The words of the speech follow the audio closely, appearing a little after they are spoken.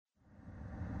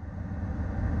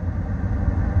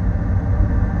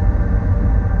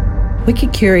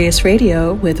Wicked Curious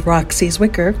Radio with Roxie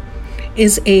Zwicker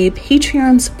is a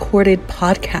Patreon-supported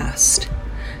podcast.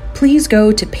 Please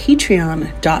go to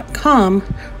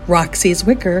patreon.com, Roxie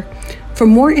Zwicker, for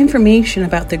more information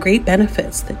about the great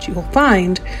benefits that you will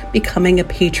find becoming a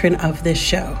patron of this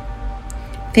show.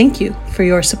 Thank you for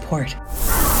your support.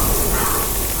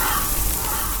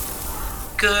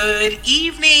 Good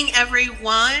evening,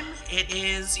 everyone. It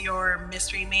is your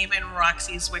mystery maven,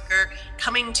 Roxie Zwicker,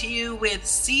 coming to you with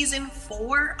season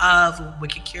 4 of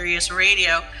Wicked Curious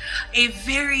Radio, a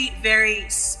very, very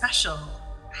special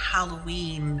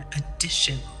Halloween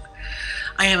edition.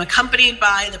 I am accompanied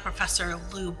by the Professor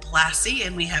Lou Blassie,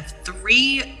 and we have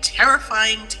 3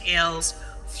 terrifying tales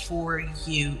for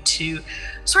you to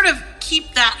sort of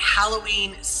keep that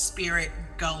Halloween spirit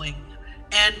going.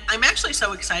 And I'm actually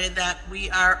so excited that we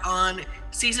are on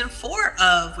season 4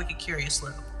 of Wicked Curious,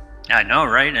 Lou. I know,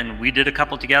 right? And we did a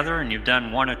couple together, and you've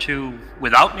done 1 or 2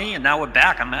 without me, and now we're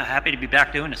back. I'm happy to be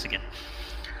back doing this again.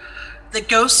 The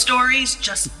ghost stories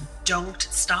just don't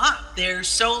stop. There's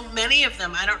so many of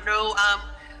them. I don't know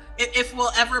if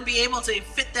we'll ever be able to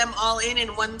fit them all in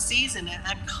one season.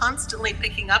 I'm constantly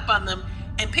picking up on them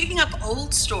and picking up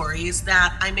old stories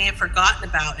that I may have forgotten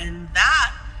about, and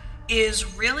that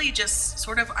is really just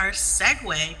sort of our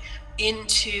segue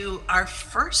into our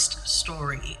first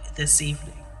story this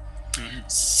evening. Mm-hmm.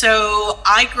 So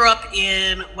I grew up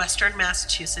in Western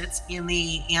Massachusetts in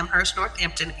the Amherst,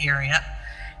 Northampton area.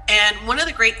 And one of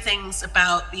the great things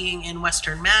about being in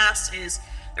Western Mass is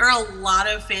there are a lot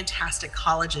of fantastic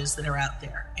colleges that are out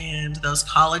there. And those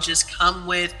colleges come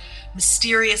with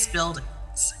mysterious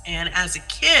buildings. And as a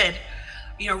kid,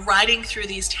 riding through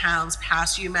these towns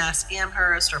past UMass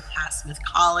Amherst or past Smith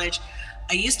College,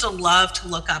 I used to love to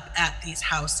look up at these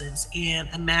houses and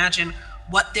imagine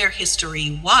what their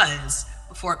history was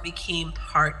before it became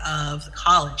part of the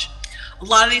college. A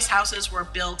lot of these houses were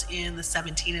built in the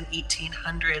 17 and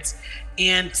 1800s,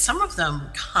 and some of them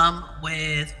come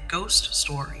with ghost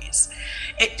stories.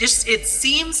 It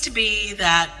seems to be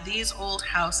that these old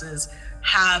houses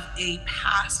have a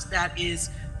past that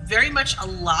is very much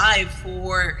alive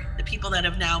for the people that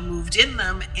have now moved in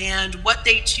them, and what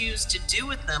they choose to do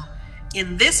with them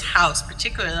in this house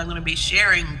particularly I'm going to be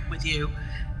sharing with you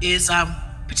is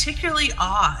particularly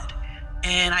odd.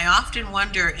 And I often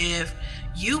wonder if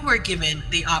you were given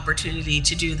the opportunity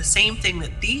to do the same thing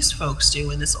that these folks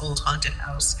do in this old haunted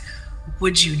house,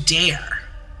 would you dare?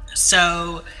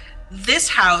 So this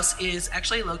house is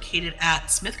actually located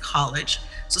at Smith College.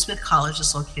 So Smith College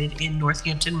is located in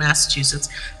Northampton, Massachusetts.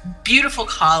 Beautiful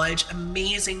college,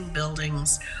 amazing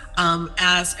buildings.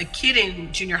 As a kid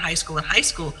in junior high school and high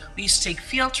school, we used to take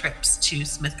field trips to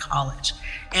Smith College.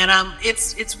 And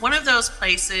it's one of those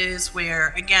places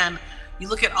where, again, you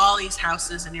look at all these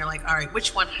houses and you're like, all right,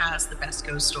 which one has the best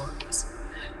ghost stories?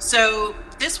 So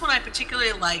this one I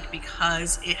particularly like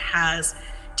because it has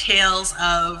tales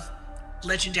of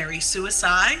legendary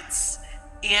suicides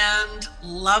and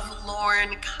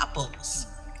lovelorn couples.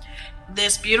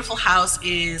 This beautiful house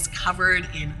is covered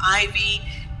in ivy,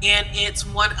 and it's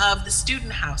one of the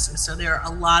student houses. So there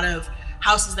are a lot of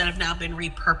houses that have now been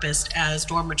repurposed as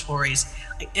dormitories.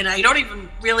 And I don't even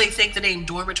really think the name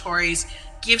dormitories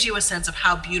gives you a sense of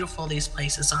how beautiful these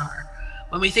places are.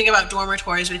 When we think about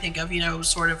dormitories, we think of,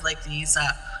 sort of like these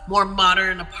more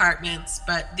modern apartments,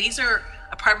 but these are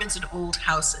apartments in old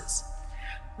houses.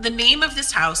 The name of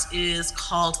this house is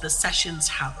called the Sessions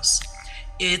House.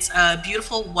 It's a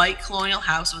beautiful white colonial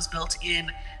house. It was built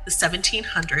in the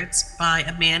 1700s by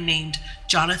a man named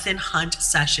Jonathan Hunt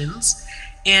Sessions.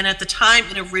 And at the time,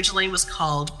 it originally was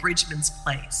called Bridgman's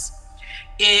Place.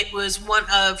 It was one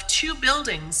of 2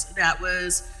 buildings that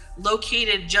was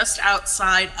located just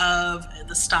outside of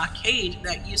the stockade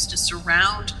that used to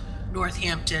surround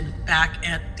Northampton back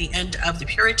at the end of the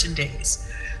Puritan days.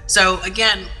 So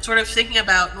again, sort of thinking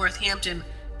about Northampton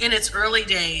in its early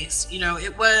days,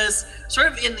 it was sort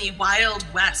of in the wild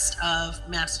west of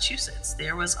Massachusetts.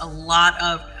 There was a lot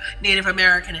of Native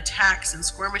American attacks and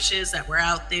skirmishes that were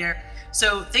out there.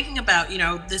 So thinking about,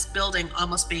 this building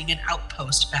almost being an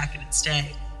outpost back in its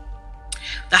day.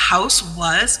 The house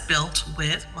was built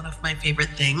with one of my favorite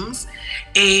things,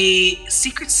 a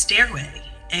secret stairway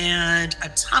and a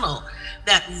tunnel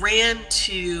that ran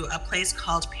to a place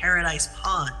called Paradise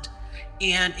Pond.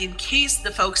 And in case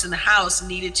the folks in the house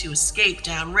needed to escape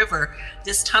downriver,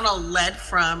 this tunnel led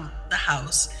from the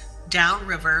house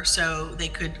downriver so they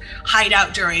could hide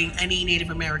out during any Native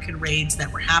American raids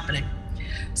that were happening.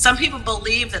 Some people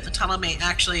believe that the tunnel may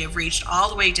actually have reached all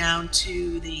the way down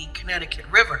to the Connecticut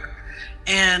River.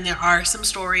 And there are some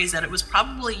stories that it was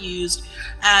probably used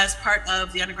as part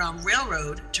of the Underground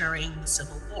Railroad during the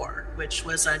Civil War, which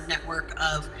was a network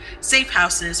of safe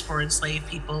houses for enslaved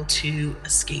people to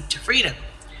escape to freedom.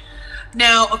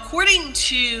 Now, according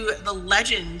to the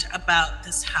legend about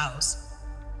this house,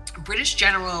 British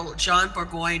General John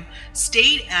Burgoyne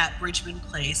stayed at Bridgeman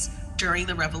Place during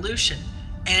the Revolution,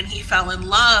 and he fell in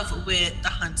love with the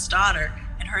Hunt's daughter,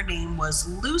 and her name was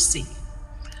Lucy.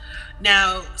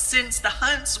 Now, since the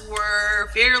Hunts were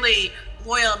fairly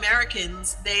loyal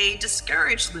Americans, they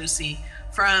discouraged Lucy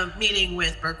from meeting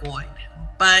with Burgoyne.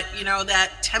 But, that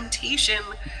temptation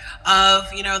of,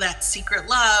 that secret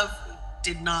love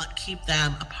did not keep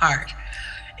them apart.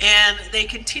 And they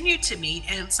continued to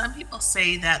meet, and some people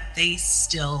say that they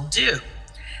still do.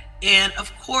 And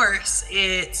of course,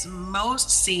 it's most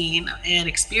seen and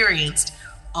experienced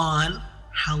on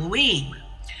Halloween.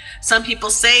 Some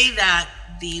people say that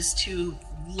these two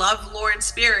love-lorn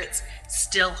spirits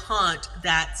still haunt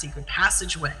that secret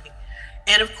passageway.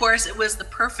 And of course, it was the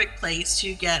perfect place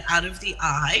to get out of the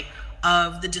eye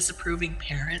of the disapproving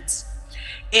parents.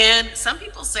 And some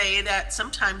people say that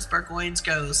sometimes Burgoyne's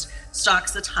ghost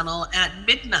stalks the tunnel at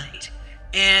midnight,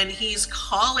 and he's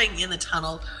calling in the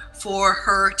tunnel for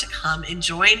her to come and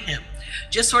join him.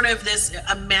 Just sort of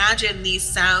imagine these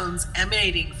sounds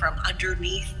emanating from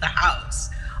underneath the house.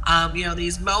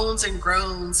 These moans and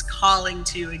groans calling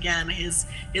to, again, his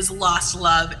lost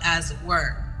love, as it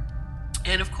were.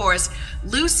 And of course,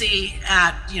 Lucy,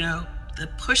 at, the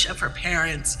push of her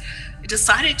parents,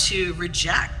 decided to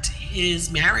reject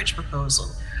his marriage proposal,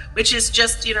 which is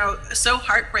just, so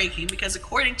heartbreaking, because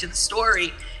according to the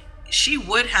story, she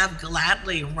would have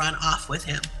gladly run off with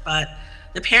him, but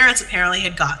the parents apparently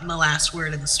had gotten the last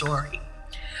word in the story.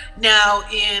 Now,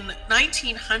 in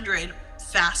 1900,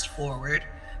 fast forward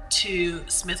to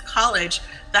Smith College,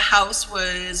 the house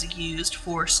was used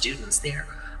for students there.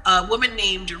 A woman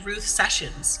named Ruth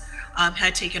Sessions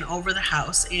had taken over the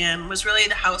house and was really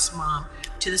the house mom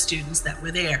to the students that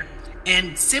were there.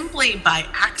 And simply by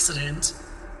accident,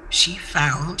 she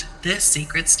found this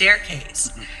secret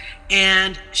staircase.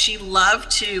 And she loved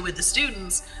to, with the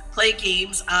students, play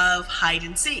games of hide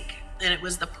and seek. And it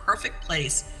was the perfect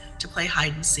place to play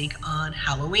hide and seek on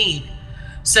Halloween.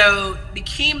 So it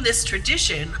became this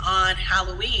tradition on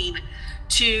Halloween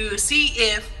to see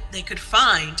if they could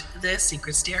find the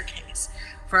secret staircase.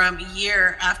 From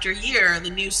year after year, the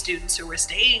new students who were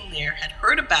staying there had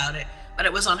heard about it, but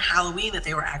it was on Halloween that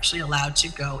they were actually allowed to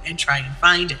go and try and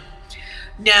find it.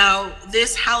 Now,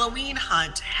 this Halloween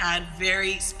hunt had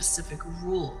very specific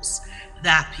rules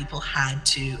that people had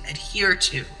to adhere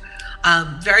to.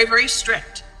 Very, very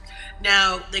strict.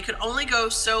 Now, they could only go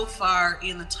so far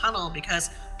in the tunnel because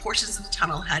portions of the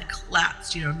tunnel had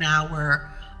collapsed. Now we're,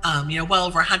 well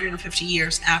over 150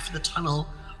 years after the tunnel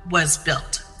was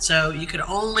built. So you could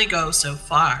only go so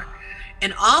far.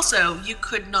 And also, you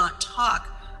could not talk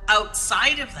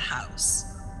outside of the house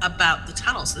about the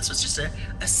tunnel. So this was just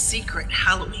a secret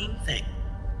Halloween thing.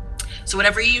 So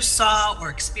whatever you saw or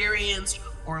experienced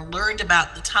or learned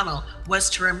about the tunnel was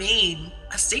to remain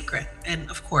a secret. And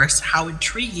of course, how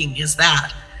intriguing is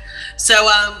that? So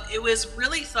it was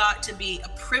really thought to be a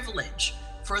privilege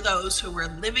for those who were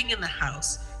living in the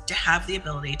house to have the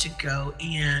ability to go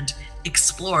and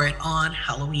explore it on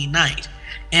Halloween night.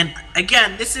 And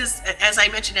again, this is, as I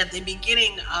mentioned at the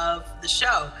beginning of the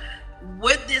show,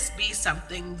 would this be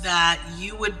something that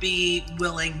you would be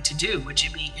willing to do? Would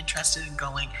you be interested in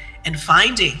going and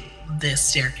finding this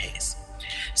staircase?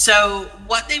 So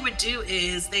what they would do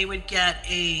is they would get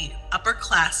a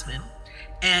upperclassman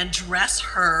and dress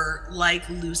her like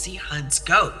Lucy Hunt's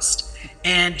ghost.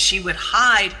 And she would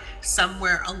hide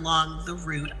somewhere along the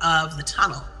route of the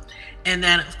tunnel. And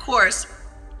then, of course,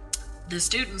 the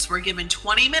students were given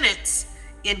 20 minutes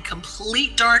in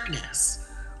complete darkness.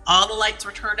 All the lights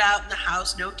were turned out in the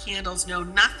house, no candles, no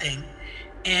nothing.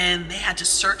 And they had to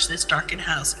search this darkened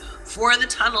house for the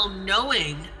tunnel,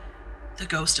 knowing the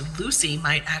ghost of Lucy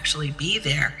might actually be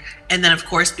there. And then, of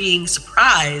course, being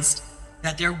surprised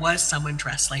that there was someone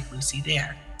dressed like Lucy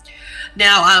there.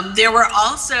 Now, there were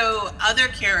also other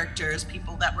characters,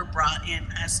 people that were brought in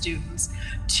as students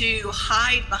to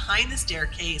hide behind the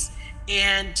staircase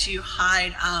and to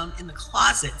hide in the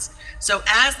closets. So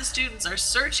as the students are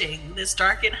searching this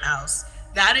darkened house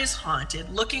that is haunted,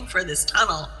 looking for this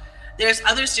tunnel, there's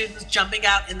other students jumping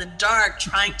out in the dark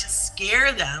trying to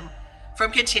scare them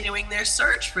from continuing their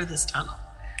search for this tunnel.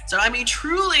 So, I mean,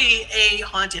 truly a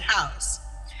haunted house.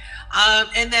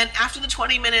 And then after the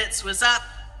 20 minutes was up,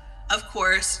 of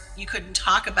course, you couldn't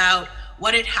talk about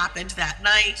what had happened that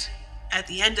night. At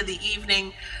the end of the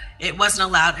evening, it wasn't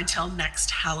allowed until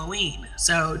next Halloween.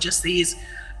 So just these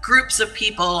groups of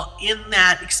people in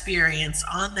that experience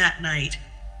on that night,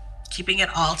 keeping it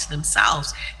all to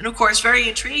themselves. And of course, very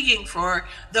intriguing for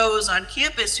those on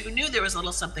campus who knew there was a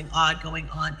little something odd going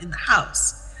on in the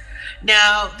house.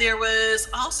 Now, there was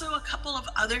also a couple of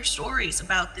other stories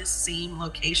about this same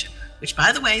location, which,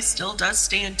 by the way, still does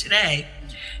stand today.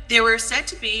 There were said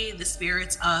to be the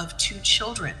spirits of 2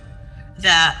 children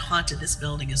that haunted this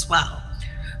building as well.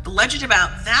 The legend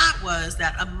about that was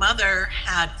that a mother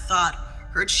had thought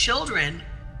her children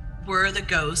were the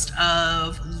ghost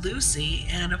of Lucy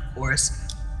and, of course,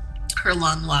 her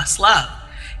long-lost love.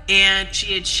 And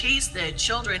she had chased the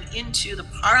children into the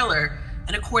parlor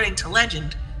and, according to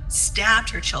legend,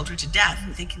 stabbed her children to death,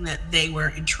 thinking that they were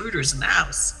intruders in the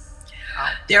house.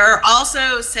 Wow. There are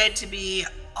also said to be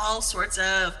all sorts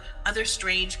of other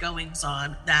strange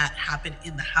goings-on that happen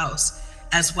in the house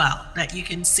as well, that you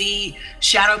can see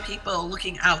shadow people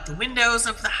looking out the windows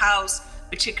of the house,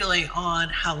 particularly on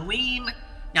Halloween.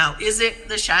 Now, is it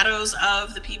the shadows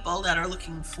of the people that are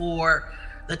looking for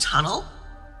the tunnel,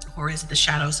 or is it the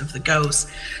shadows of the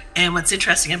ghosts? And what's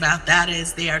interesting about that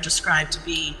is they are described to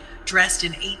be dressed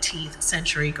in 18th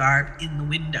century garb in the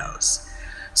windows.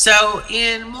 So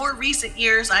in more recent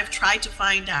years, I've tried to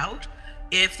find out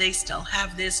if they still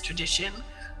have this tradition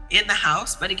in the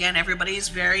house, but again, everybody is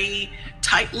very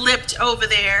tight-lipped over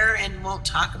there and won't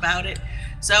talk about it.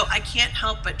 So I can't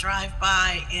help but drive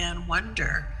by and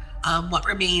wonder what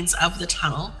remains of the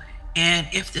tunnel, and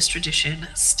if this tradition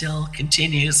still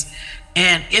continues,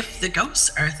 and if the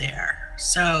ghosts are there.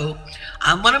 So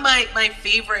one of my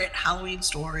favorite Halloween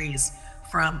stories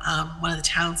from one of the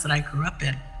towns that I grew up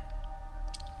in.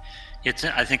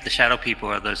 I think the shadow people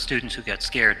are those students who get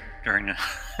scared during the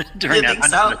during that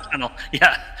hunt in the tunnel.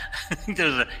 Yeah, I think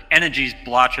those energies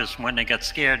blotches when they get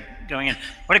scared going in.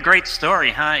 What a great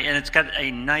story, huh? And it's got a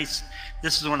nice.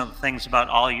 This is one of the things about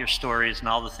all your stories and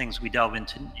all the things we delve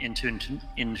into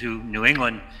New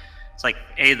England. It's like,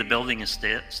 A, the building is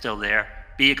still there.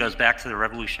 B, it goes back to the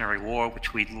Revolutionary War,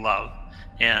 which we love.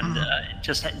 And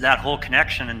just that whole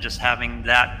connection and just having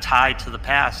that tied to the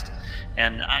past.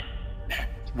 And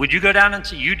would you go down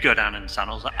you'd go down in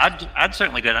tunnels? I'd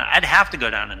certainly go down. I'd have to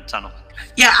go down in the tunnel.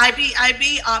 Yeah, I'd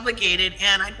be obligated,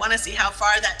 and I'd want to see how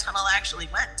far that tunnel actually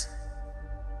went.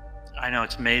 I know,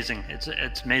 it's amazing.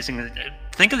 It's amazing.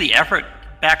 Think of the effort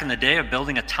back in the day of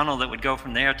building a tunnel that would go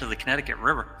from there to the Connecticut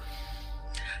River.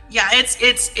 Yeah,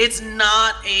 it's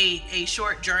not a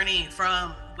short journey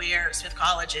from where Smith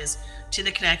College is to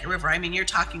the Connecticut River. I mean, you're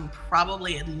talking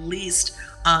probably at least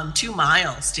 2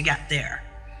 miles to get there.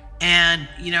 And,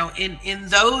 you know, in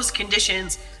those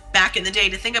conditions back in the day,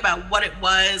 to think about what it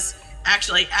was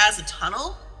actually as a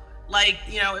tunnel, like,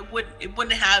 you know, it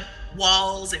wouldn't have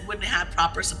walls, it wouldn't have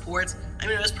proper supports. I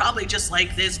mean, it was probably just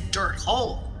like this dirt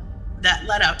hole that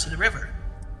led out to the river.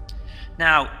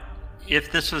 Now,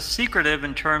 if this was secretive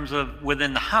in terms of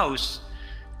within the house,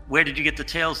 where did you get the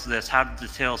tales of this? How did the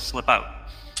tales slip out?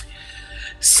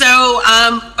 So,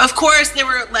 of course, there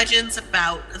were legends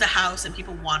about the house, and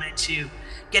people wanted to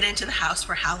get into the house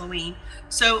for Halloween.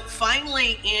 So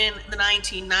finally, in the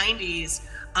 1990s,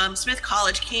 Smith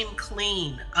College came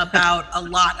clean about a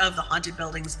lot of the haunted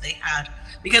buildings they had,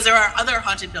 because there are other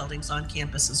haunted buildings on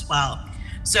campus as well.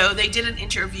 So they did an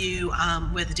interview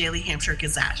with the Daily Hampshire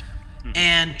Gazette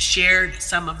and shared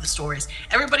some of the stories.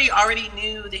 Everybody already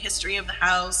knew the history of the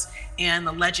house and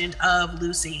the legend of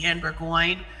Lucy and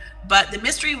Burgoyne, but the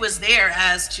mystery was there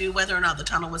as to whether or not the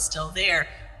tunnel was still there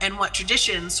and what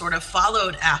traditions sort of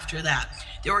followed after that.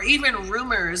 There were even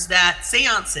rumors that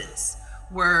seances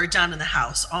were done in the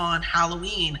house on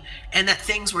Halloween, and that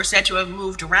things were said to have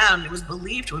moved around. It was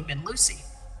believed to have been Lucy.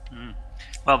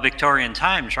 Well, Victorian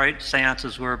times, right?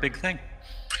 Seances were a big thing.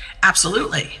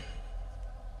 Absolutely.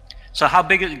 So how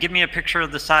big, give me a picture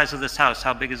of the size of this house.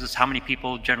 How big is this? How many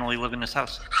people generally live in this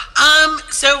house?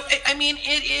 So, I mean,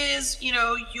 it is, you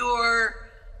know,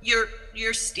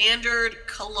 your standard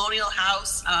colonial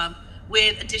house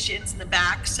with additions in the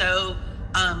back. So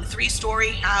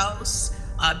 3-story house,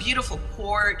 a beautiful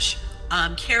porch,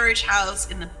 carriage house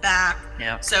in the back.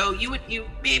 Yeah. So you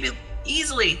maybe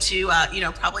easily to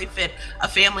probably fit a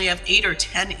family of 8 or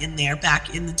 10 in there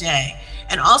back in the day.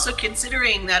 And also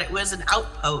considering that it was an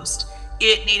outpost,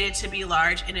 it needed to be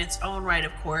large in its own right,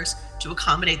 of course, to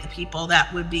accommodate the people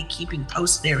that would be keeping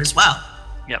post there as well.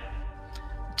 Yep.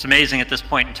 It's amazing at this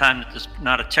point in time that there's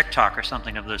not a TikTok or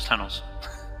something of those tunnels.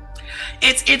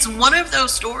 It's one of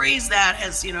those stories that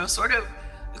has, you know, sort of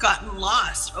gotten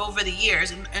lost over the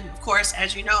years. And of course,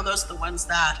 as you know, those are the ones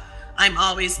that I'm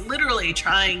always literally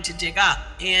trying to dig up.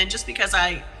 And just because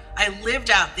I I lived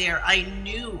out there, I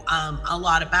knew a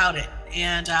lot about it,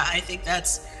 and I think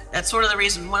that's sort of the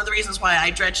reason, one of the reasons why I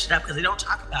dredged it up, because they don't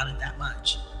talk about it that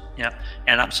much. Yeah,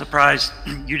 and I'm surprised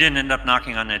you didn't end up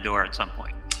knocking on their door at some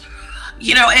point.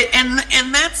 You know,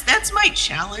 and that's my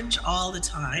challenge all the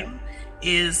time.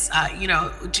 Is you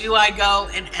know, do I go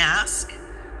and ask?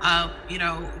 You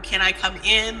know, can I come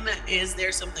in? Is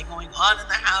there something going on in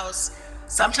the house?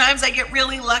 Sometimes I get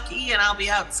really lucky, and I'll be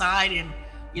outside, and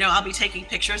you know, I'll be taking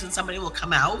pictures, and somebody will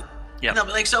come out. Yep. And they'll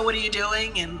be like, "So, what are you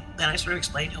doing?" And then I sort of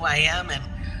explain who I am.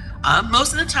 And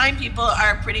most of the time, people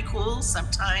are pretty cool.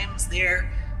 Sometimes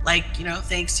they're like, you know,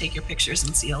 thanks, take your pictures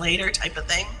and see you later type of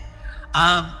thing.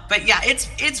 But yeah,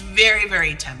 it's very,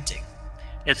 very tempting.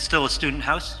 It's still a student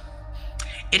house?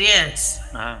 It is.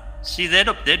 See,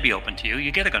 they'd be open to you.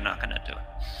 You got to go knock on that door.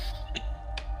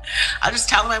 I'll just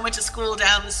tell them I went to school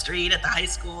down the street at the high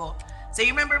school. Say, you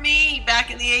remember me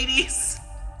back in the 80s?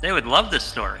 They would love this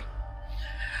story.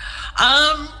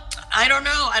 I don't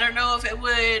know. I don't know if it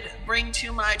would bring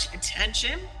too much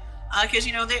attention, because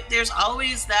you know, there's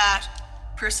always that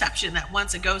perception that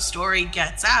once a ghost story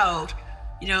gets out,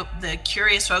 you know, the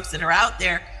curious folks that are out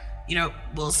there, you know,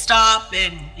 will stop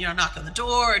and, you know, knock on the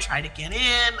door or try to get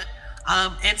in.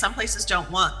 And some places don't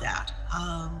want that.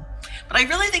 But I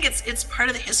really think it's part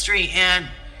of the history. And,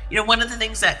 you know, one of the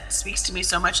things that speaks to me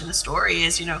so much in the story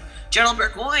is, you know, General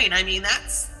Burgoyne. I mean,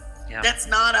 that's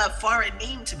not a foreign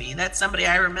name to me. That's somebody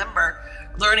I remember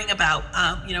learning about,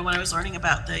 you know, when I was learning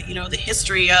about the, you know, the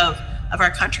history of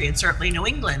our country, and certainly New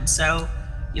England. So,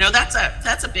 you know, that's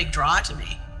a big draw to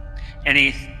me.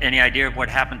 Any idea of what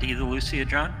happened to either Lucy or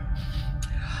John?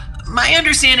 My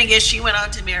understanding is she went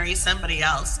on to marry somebody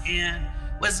else and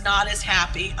was not as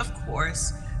happy, of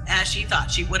course, as she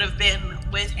thought she would have been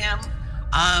with him.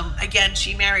 Again,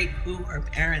 she married who her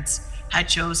parents had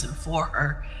chosen for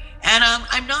her. And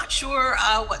I'm not sure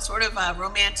what sort of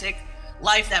romantic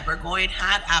life that Burgoyne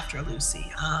had after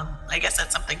Lucy. I guess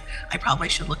that's something I probably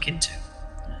should look into.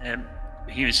 And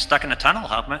he was stuck in a tunnel.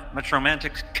 How much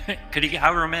romantic could he get?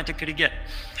 How romantic could he get?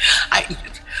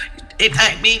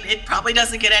 I mean, it probably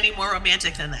doesn't get any more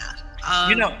romantic than that.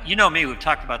 You know me. We've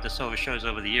talked about this over shows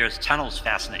over the years. Tunnels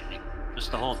fascinate me.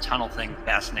 Just the whole tunnel thing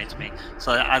fascinates me.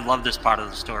 So I love this part of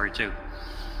the story too.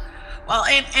 Well,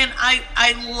 and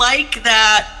I like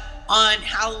that on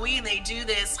Halloween they do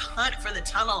this hunt for the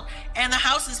tunnel, and the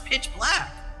house is pitch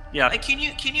black. Yeah. Like, can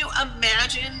you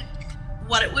imagine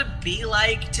what it would be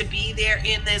like to be there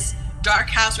in this dark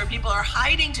house where people are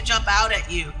hiding to jump out at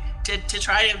you to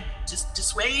try to just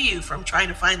dissuade you from trying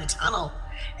to find the tunnel?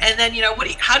 And then, you know,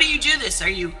 how do you do this? Are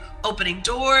you opening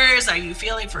doors? Are you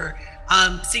feeling for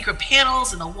secret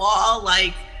panels in the wall?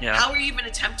 Like, how are you even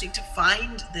attempting to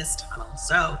find this tunnel?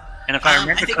 So, and if I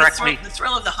remember correctly, the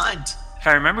thrill of the hunt. If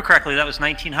I remember correctly, that was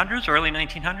 1900s, early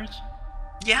 1900s.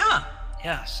 Yeah.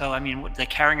 Yeah. So I mean, they're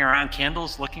carrying around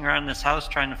candles, looking around this house,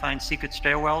 trying to find secret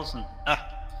stairwells,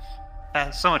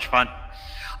 and so much fun.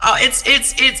 Oh, it's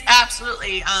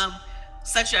absolutely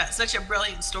such a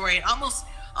brilliant story. It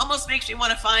almost makes me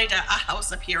want to find a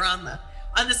house up here on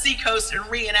the seacoast and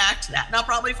reenact that. And I'll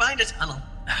probably find a tunnel.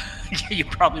 You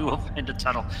probably will find a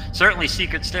tunnel. Certainly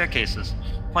secret staircases.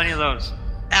 Plenty of those.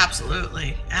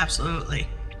 Absolutely.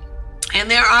 And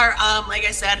there are, like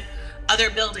I said, other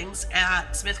buildings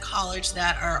at Smith College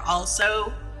that are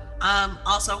also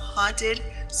haunted.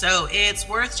 So it's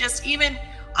worth just even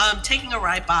taking a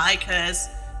ride by, because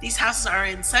these houses are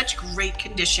in such great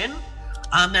condition.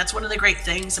 That's one of the great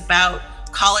things about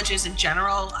colleges in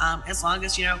general. As long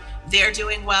as, you know, they're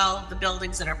doing well, the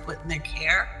buildings that are put in their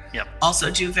care also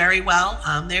do very well.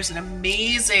 There's an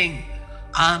amazing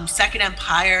Second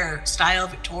Empire style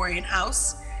Victorian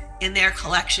house in their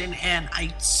collection, and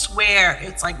I swear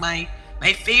it's like my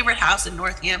favorite house in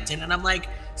Northampton. And I'm like,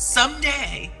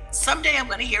 someday I'm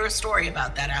going to hear a story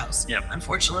about that house.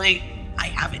 Unfortunately, I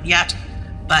haven't yet,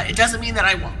 but it doesn't mean that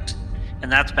I won't.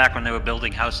 And that's back when they were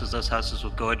building houses. Those houses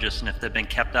were gorgeous, and if they've been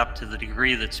kept up to the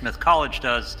degree that Smith College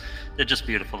does, they're just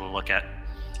beautiful to look at.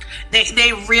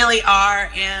 They really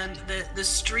are. And the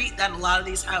street that a lot of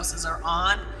these houses are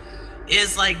on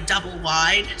is like double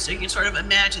wide, so you can sort of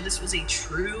imagine this was a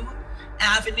true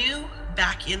avenue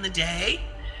back in the day.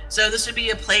 So this would be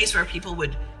a place where people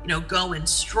would, you know, go and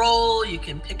stroll. You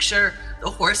can picture the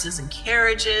horses and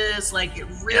carriages. Like, it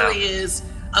really is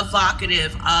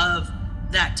evocative of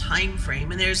that time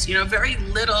frame. And there's, you know, very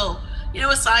little, you know,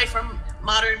 aside from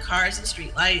modern cars and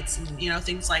street lights and, you know,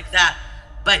 things like that.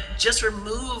 But just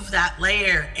remove that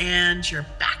layer and you're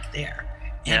back there.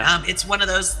 And it's one of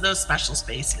those special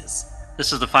spaces.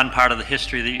 this is the fun part of the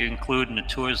history that you include in the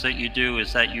tours that you do,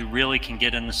 is that you really can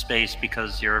get in the space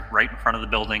because you're right in front of the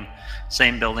building,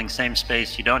 same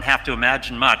space. You don't have to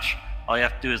imagine much. All you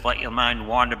have to do is let your mind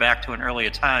wander back to an earlier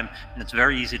time, and it's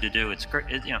very easy to do. It's great.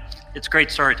 It's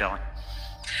great storytelling.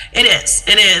 It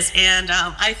is, and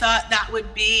I thought that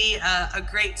would be a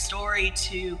great story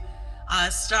to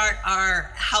start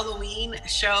our Halloween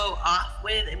show off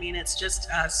with. I mean, it's just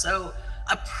so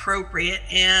appropriate.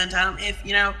 And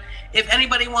if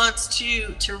anybody wants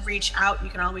to reach out, you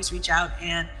can always reach out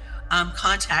and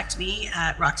contact me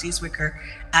at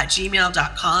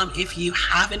roxiezwicker@gmail.com if you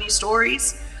have any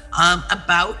stories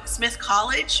about Smith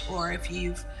College, or if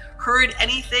you've heard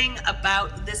anything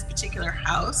about this particular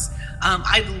house.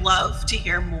 I'd love to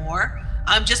hear more,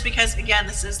 just because, again,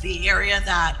 this is the area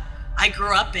that I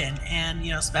grew up in and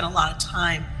spent a lot of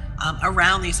time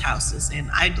around these houses,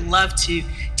 and I'd love to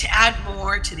add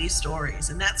more to these stories.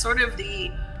 And that's sort of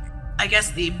the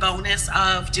bonus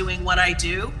of doing what I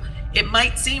do. It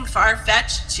might seem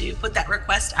far-fetched to put that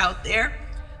request out there,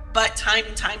 but time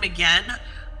and time again,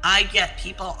 I get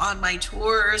people on my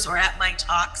tours or at my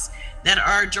talks that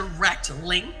are direct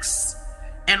links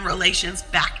and relations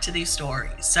back to these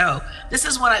stories. So this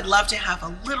is what I'd love to have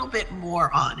a little bit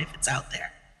more on if it's out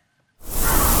there.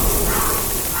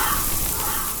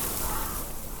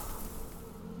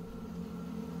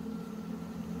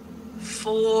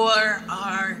 For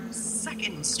our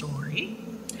second story,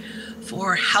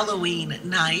 for Halloween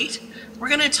night, we're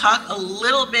going to talk a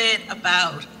little bit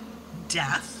about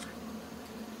death,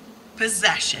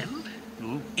 possession,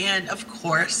 and of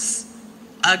course,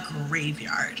 a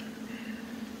graveyard.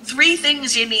 3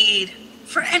 things you need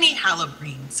for any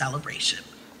Halloween celebration.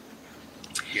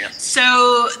 Yes.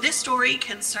 So this story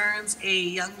concerns a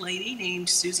young lady named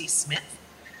Susie Smith.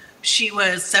 She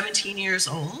was 17 years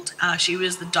old. She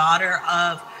was the daughter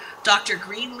of Dr.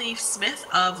 Greenleaf Smith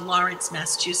of Lawrence,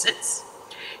 Massachusetts.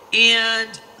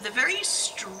 And the very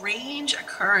strange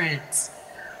occurrence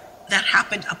that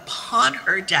happened upon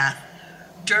her death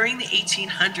during the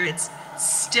 1800s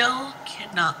still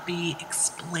cannot be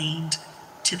explained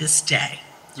to this day.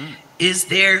 Is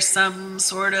there some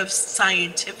sort of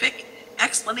scientific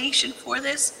explanation for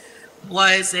this?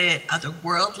 Was it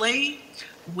otherworldly?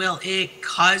 Will it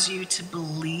cause you to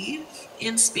believe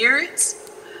in spirits?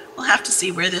 We'll have to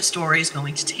see where this story is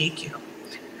going to take you.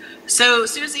 So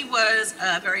Susie was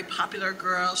a very popular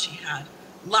girl. She had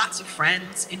lots of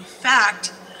friends. In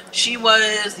fact, she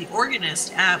was the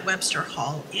organist at Webster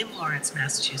Hall in Lawrence,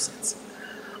 Massachusetts.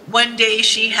 One day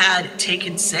she had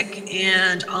taken sick,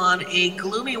 and on a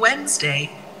gloomy Wednesday,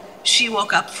 she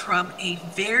woke up from a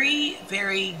very,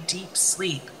 very deep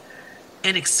sleep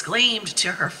and exclaimed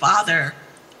to her father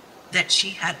that she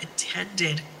had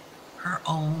attended her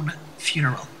own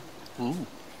funeral. Ooh.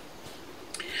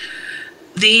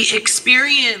 The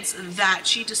experience that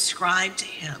she described to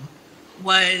him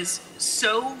was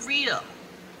so real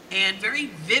and very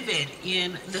vivid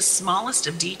in the smallest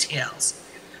of details.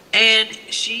 And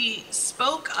she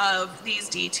spoke of these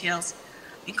details,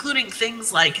 including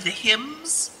things like the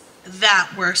hymns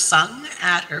that were sung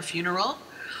at her funeral,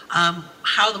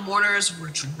 how the mourners were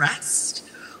dressed,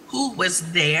 who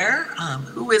was there,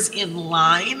 who was in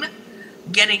line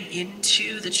getting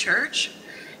into the church.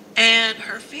 And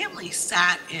her family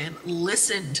sat and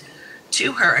listened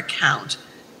to her account,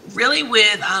 really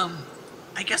with, what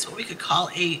we could call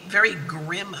a very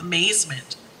grim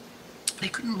amazement. They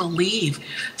couldn't believe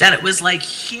that it was like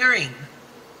hearing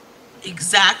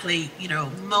exactly,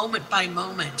 moment by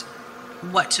moment,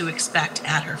 what to expect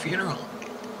at her funeral.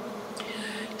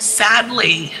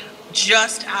 Sadly,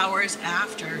 just hours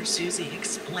after Susie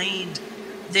explained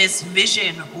this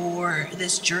vision or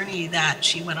this journey that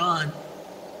she went on,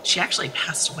 she actually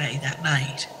passed away that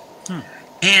night.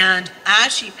 And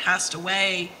as she passed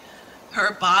away,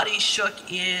 her body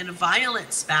shook in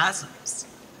violent spasms.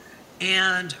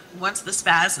 And once the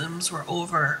spasms were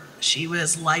over, she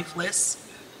was lifeless.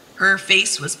 Her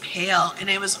face was pale, and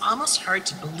it was almost hard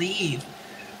to believe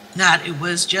that it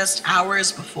was just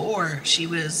hours before she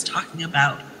was talking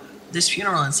about this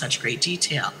funeral in such great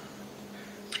detail.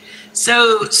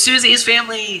 So Susie's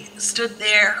family stood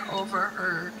there over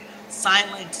her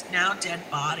silent, now dead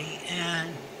body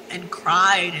and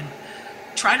cried and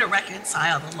tried to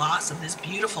reconcile the loss of this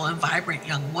beautiful and vibrant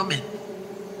young woman.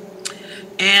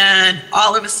 And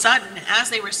all of a sudden, as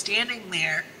they were standing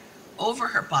there over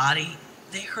her body,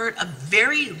 they heard a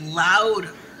very loud,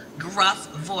 gruff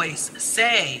voice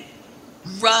say,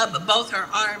 "Rub both her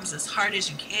arms as hard as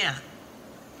you can."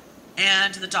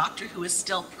 And the doctor, who was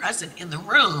still present in the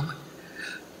room,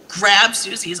 grabbed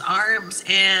Susie's arms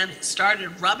and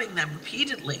started rubbing them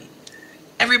repeatedly.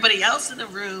 Everybody else in the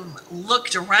room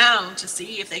looked around to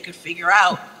see if they could figure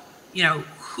out,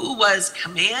 who was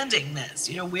commanding this?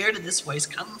 Where did this voice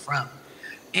come from?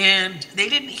 And they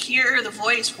didn't hear the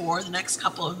voice for the next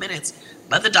couple of minutes,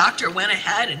 but the doctor went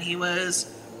ahead and he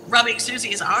was rubbing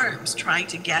Susie's arms, trying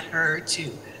to get her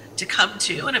to come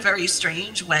to in a very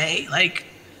strange way. Like,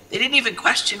 they didn't even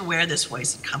question where this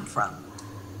voice had come from.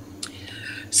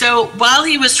 So while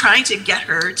he was trying to get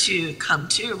her to come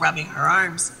to, rubbing her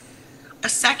arms, a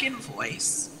second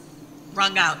voice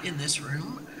rung out in this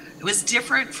room. It was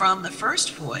different from the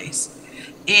first voice,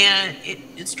 and it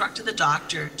instructed the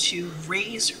doctor to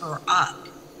raise her up.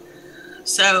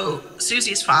 So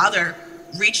Susie's father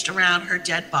reached around her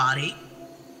dead body,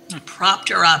 propped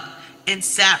her up, and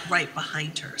sat right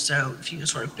behind her. So if you can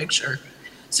sort of picture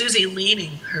Susie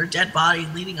her dead body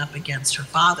leaning up against her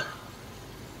father.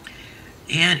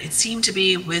 And it seemed to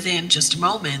be within just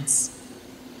moments,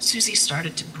 Susie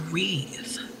started to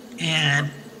breathe,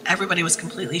 and everybody was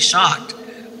completely shocked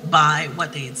by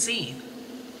what they had seen.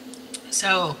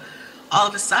 So all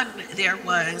of a sudden, there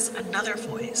was another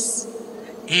voice,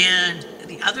 and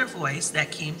the other voice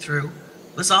that came through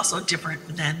was also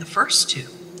different than the first two.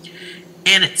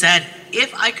 And it said,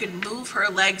 if I could move her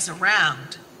legs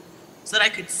around so that I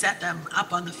could set them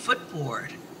up on the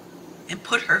footboard and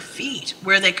put her feet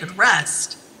where they could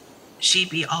rest, she'd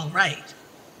be all right.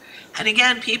 And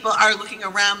again, people are looking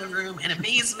around the room in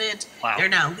amazement. Wow. They're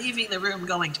now leaving the room,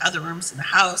 going to other rooms in the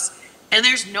house, and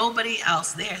there's nobody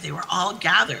else there. They were all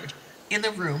gathered in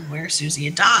the room where Susie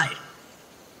had died.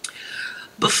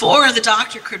 Before the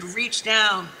doctor could reach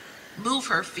down, move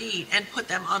her feet, and put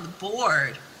them on the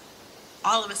board,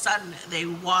 all of a sudden they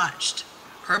watched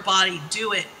her body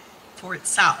do it for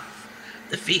itself.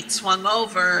 The feet swung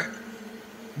over,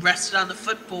 rested on the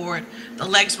footboard. The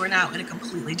legs were now in a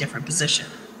completely different position.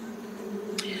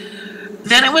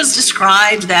 Then it was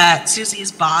described that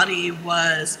Susie's body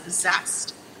was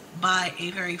possessed by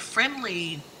a very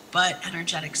friendly but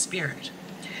energetic spirit.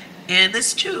 And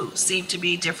this too seemed to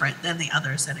be different than the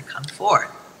others that had come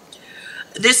forth.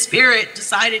 This spirit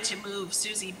decided to move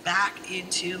Susie back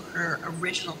into her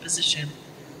original position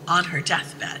on her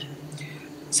deathbed.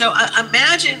 So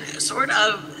imagine sort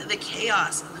of the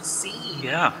chaos and the scene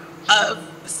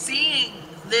of seeing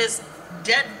this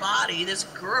dead body, this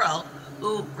girl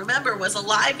who, remember, was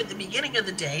alive at the beginning of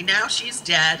the day. Now she's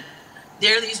dead.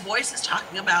 There are these voices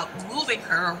talking about moving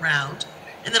her around,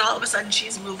 and then all of a sudden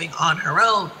she's moving on her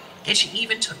own, and she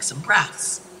even took some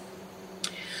breaths.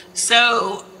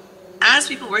 So as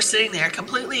people were sitting there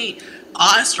completely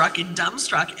awestruck and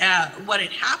dumbstruck at what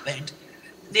had happened,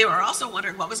 they were also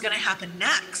wondering what was going to happen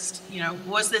next.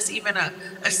 Was this even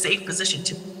a safe position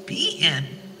to be in?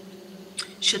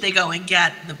 Should they go and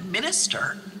get the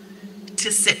minister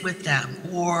to sit with them?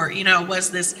 Or,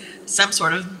 was this some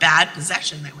sort of bad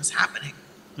possession that was happening?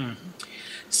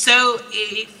 So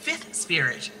a fifth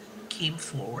spirit came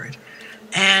forward,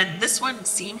 and this one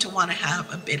seemed to want to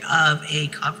have a bit of a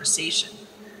conversation.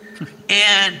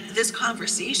 And this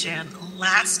conversation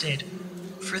lasted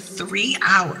for 3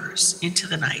 hours into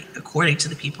the night, according to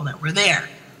the people that were there.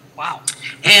 Wow.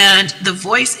 And the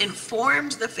voice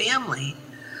informed the family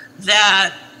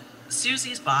that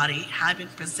Susie's body had been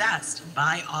possessed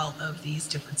by all of these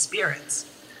different spirits.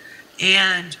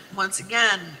 And once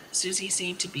again, Susie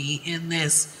seemed to be in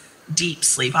this deep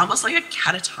sleep, almost like a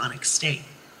catatonic state.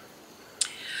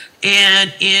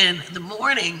 And in the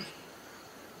morning,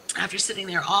 after sitting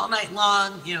there all night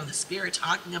long, the spirit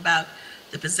talking about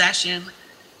the possession,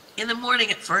 in the morning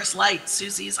at first light,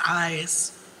 Susie's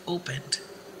eyes opened.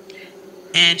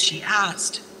 And she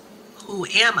asked, "Who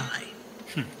am I?"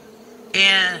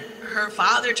 And her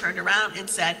father turned around and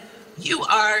said, "You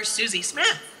are Susie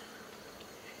Smith."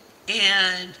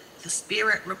 And the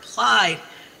spirit replied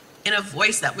in a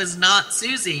voice that was not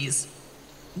Susie's,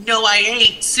 "No, I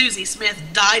ain't. Susie Smith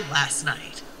died last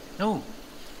night." Oh.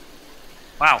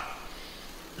 Wow.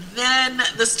 Then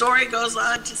the story goes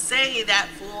on to say that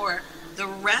for the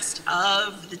rest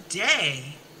of the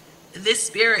day, this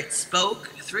spirit spoke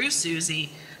through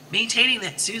Susie, maintaining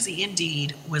that Susie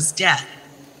indeed was dead.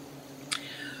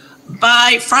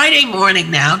 By Friday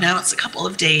morning now it's a couple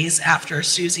of days after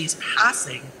Susie's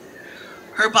passing,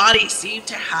 her body seemed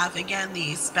to have again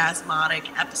these spasmodic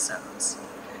episodes.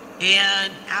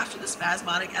 And after the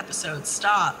spasmodic episodes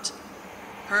stopped,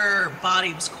 her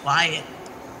body was quiet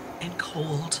and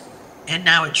cold, and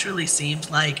now it truly seemed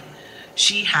like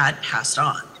she had passed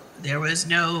on. There was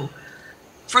no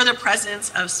further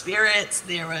presence of spirits,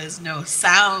 there was no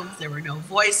sound, there were no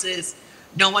voices,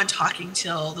 no one talking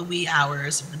till the wee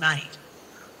hours of the night.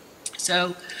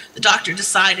 So the doctor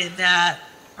decided that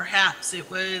perhaps it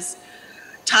was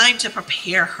time to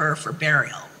prepare her for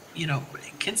burial. You know,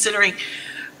 considering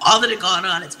all that had gone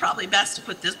on, it's probably best to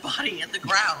put this body in the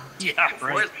ground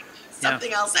before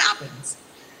something else happens.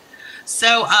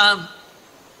 So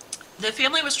the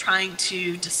family was trying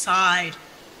to decide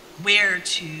where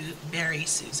to bury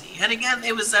Susie. And again,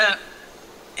 there was a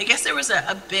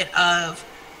bit of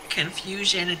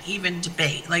confusion and even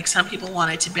debate. Like, some people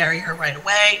wanted to bury her right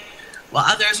away, while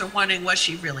others are wondering, was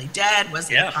she really dead? Was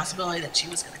there a possibility that she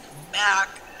was going to come back?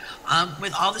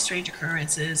 With all the strange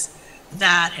occurrences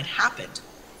that had happened.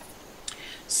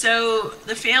 So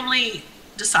the family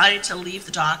decided to leave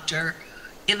the doctor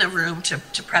in the room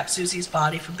to prep Susie's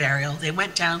body for burial. They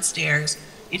went downstairs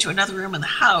into another room in the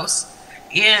house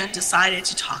and decided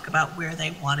to talk about where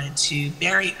they wanted to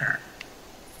bury her.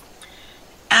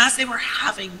 As they were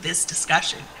having this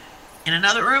discussion in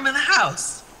another room in the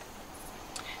house,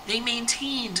 they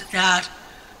maintained that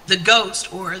the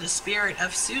ghost or the spirit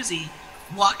of Susie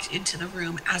walked into the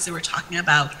room as they were talking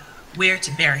about where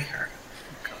to bury her.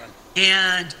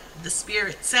 And the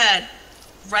spirit said,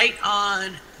 right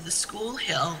on the school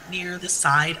hill near the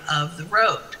side of the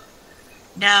road.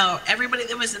 Now, everybody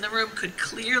that was in the room could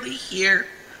clearly hear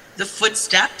the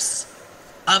footsteps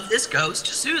of this ghost,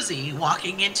 Susie,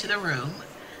 walking into the room.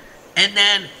 And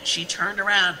then she turned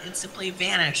around and simply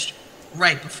vanished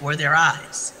right before their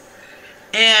eyes.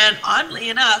 And oddly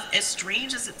enough, as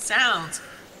strange as it sounds,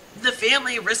 the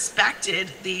family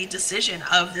respected the decision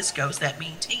of this ghost that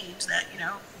maintained that, you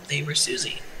know, they were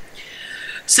Susie.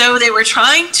 So they were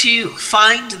trying to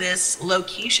find this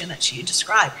location that she had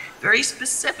described, very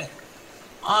specific,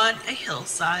 on a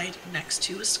hillside next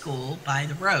to a school by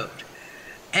the road.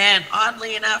 And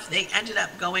oddly enough, they ended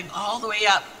up going all the way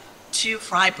up to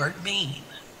Freiburg, Maine,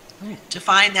 to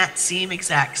find that same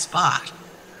exact spot.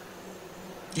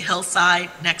 The hillside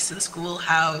next to the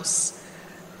schoolhouse,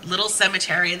 little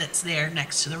cemetery that's there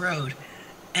next to the road.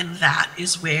 And that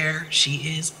is where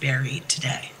she is buried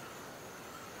today.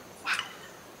 Wow.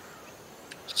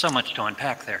 So much to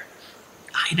unpack there.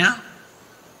 I know.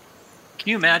 Can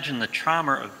you imagine the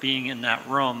trauma of being in that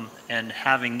room and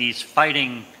having these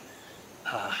fighting,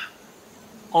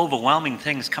 overwhelming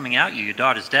things coming at you? Your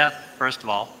daughter's death, first of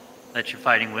all, that you're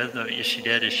fighting with. Is she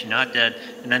dead? Is she not dead?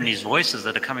 And then these voices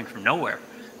that are coming from nowhere,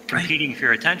 competing for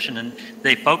your attention. And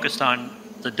they focused on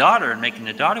the daughter and making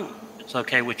the daughter it's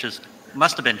okay, which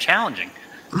must have been challenging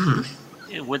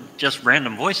with just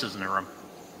random voices in the room.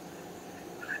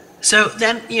 So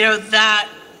then, you know, that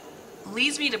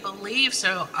leads me to believe,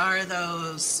 so are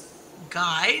those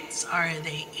guides? Are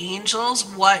they angels?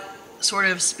 What sort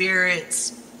of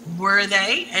spirits were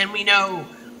they? And we know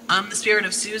the spirit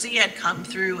of Susie had come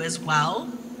through as well.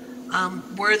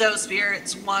 Were those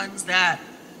spirits ones that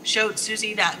showed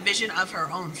Susie that vision of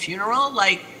her own funeral?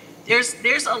 Like,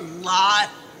 there's a lot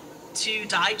to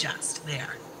digest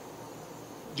there.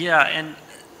 Yeah, and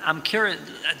I'm curious,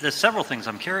 there's several things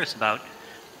I'm curious about.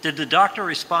 Did the doctor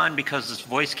respond because this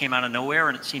voice came out of nowhere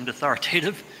and it seemed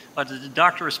authoritative? Or did the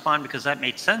doctor respond because that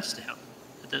made sense to him?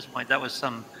 At this point, that was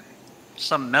some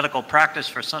medical practice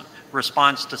for some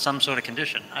response to some sort of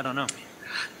condition. I don't know.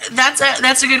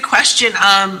 That's a good question,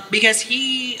 because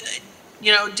he,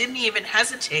 you know, didn't even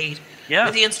hesitate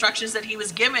with the instructions that he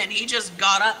was given. He just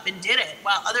got up and did it,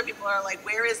 while other people are like,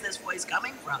 where is this voice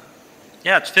coming from?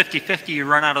 Yeah, it's 50-50. You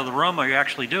run out of the room or you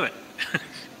actually do it.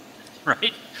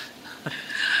 Right?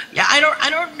 Yeah, I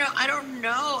don't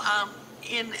know.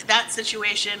 In that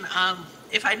situation,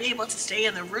 if I'm able to stay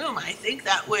in the room, I think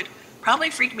that would probably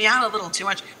freak me out a little too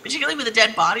much, particularly with a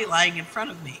dead body lying in front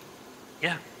of me.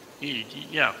 Yeah,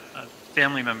 a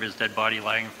family member's dead body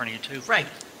lying in front of you too. Right.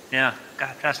 Yeah,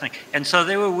 God, fascinating. And so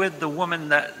they were with the woman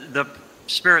the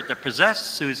spirit that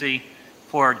possessed Susie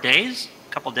for days,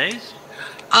 a couple days.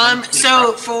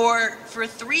 So for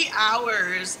 3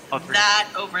 hours that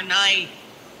overnight,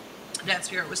 that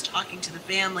spirit was talking to the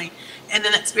family, and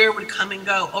then that spirit would come and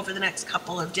go over the next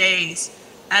couple of days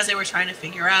as they were trying to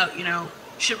figure out, you know,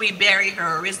 should we bury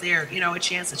her, or is there, you know, a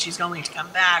chance that she's going to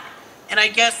come back? And I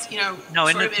guess, you know,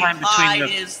 sort of implied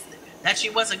is that she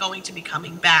wasn't going to be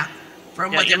coming back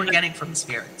from what they were getting from the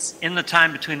spirits. In the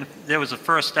time between, there was a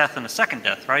first death and a second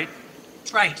death, right?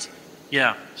 Right.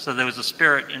 Yeah, so there was a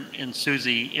spirit in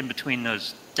Susie in between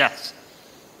those deaths.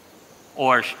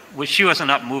 Or she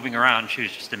wasn't up moving around, she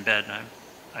was just in bed,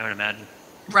 I would imagine.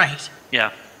 Right.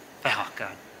 Yeah. Oh,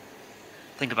 God.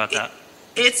 Think about that.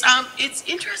 It's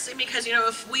interesting because, you know,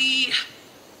 if we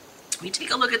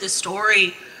take a look at this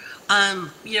story,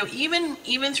 you know,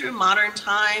 even through modern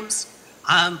times,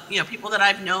 you know, people that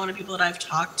I've known and people that I've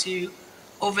talked to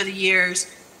over the years,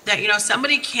 that, you know,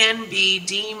 somebody can be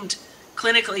deemed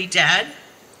clinically dead,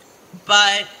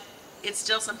 but it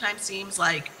still sometimes seems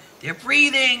like they're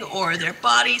breathing or their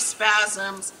body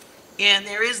spasms. And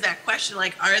there is that question,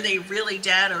 like, are they really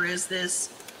dead, or is this,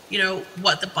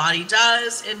 what the body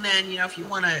does? And then, if you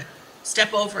want to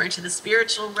step over into the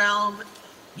spiritual realm,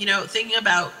 thinking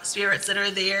about spirits that are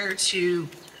there to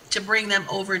bring them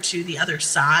over to the other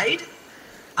side,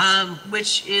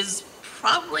 which is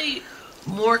probably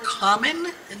more common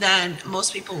than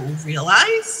most people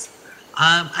realize.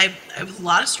 I have a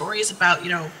lot of stories about,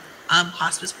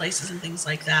 hospice places and things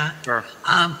like that, Sure.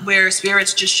 Where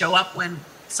spirits just show up when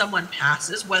someone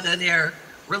passes, whether they're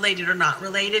related or not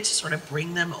related, to sort of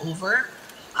bring them over.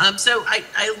 So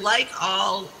I like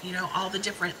all the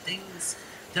different things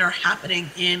that are happening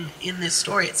in this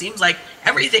story. It seems like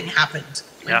everything happened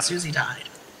when Susie died.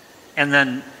 And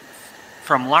then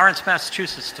from Lawrence,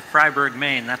 Massachusetts to Freiburg,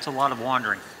 Maine, that's a lot of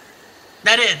wandering.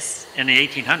 That is. In the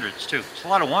 1800s, too. It's a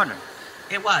lot of wandering.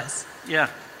 It was. Yeah.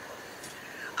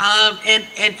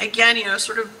 And again,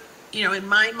 sort of, in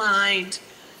my mind,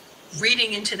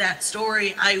 reading into that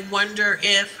story, I wonder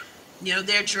if,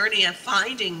 their journey of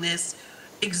finding this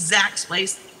exact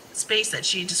space that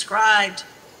she described,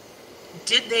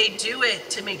 did they do it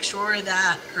to make sure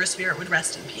that her spirit would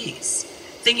rest in peace?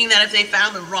 Thinking that if they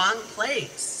found the wrong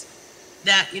place,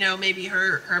 that, maybe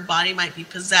her body might be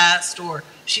possessed, or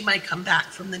she might come back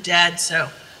from the dead. So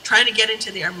trying to get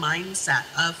into their mindset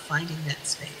of finding that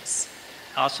space.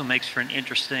 Also makes for an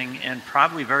interesting and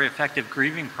probably very effective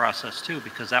grieving process too,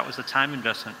 because that was a time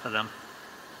investment for them.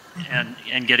 Mm-hmm.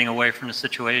 and getting away from the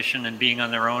situation and being on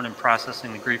their own and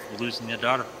processing the grief of losing their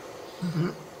daughter. Mm-hmm.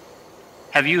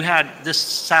 Have you had, this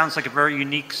sounds like a very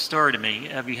unique story to me,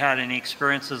 have you had any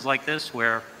experiences like this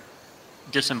where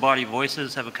disembodied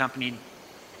voices have accompanied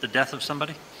the death of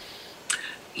somebody?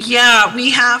 Yeah,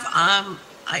 we have.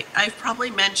 I've probably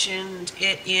mentioned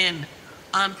it in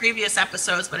previous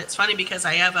episodes, but it's funny because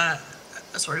I have a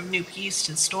sort of new piece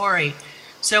to the story.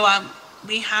 So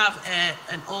we have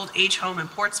an old age home in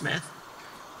Portsmouth,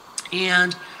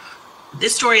 and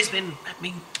this story has been,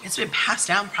 it's been passed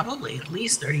down probably at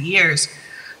least 30 years,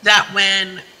 that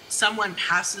when someone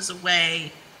passes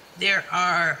away, there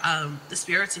are the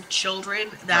spirits of children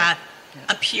that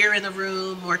appear in the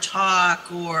room or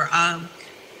talk, or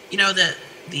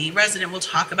the resident will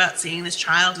talk about seeing this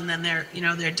child, and then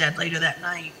they're dead later that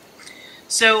night.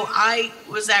 So I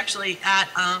was actually at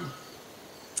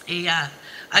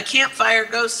a campfire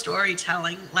ghost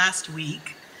storytelling last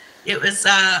week. It was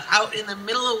out in the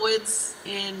middle of woods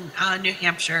in New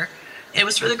Hampshire. It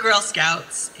was for the Girl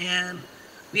Scouts, and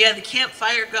we had the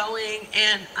campfire going,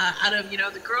 and out of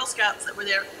the Girl Scouts that were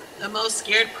there, the most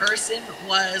scared person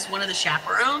was one of the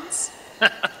chaperones.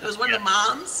 It was one of the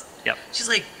moms. Yep. She's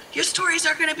like, your stories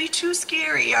aren't going to be too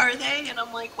scary, are they? And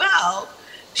I'm like, well,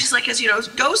 she's like, because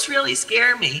ghosts really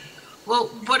scare me. Well,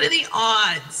 what are the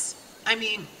odds? I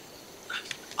mean,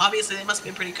 obviously they must have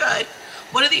been pretty good.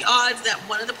 What are the odds that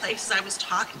one of the places I was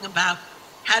talking about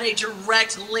had a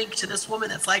direct link to this woman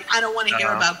that's like, I don't want to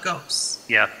hear about ghosts?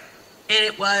 Yeah. And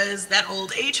it was that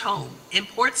old age home in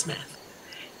Portsmouth.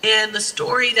 And the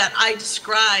story that I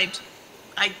described,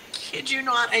 I kid you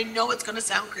not, I know it's going to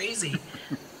sound crazy.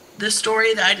 The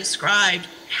story that I described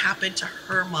happened to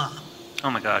her mom. Oh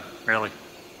my God, really?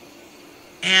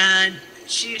 And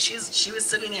she was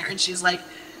sitting there, and she's like,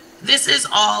 this is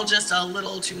all just a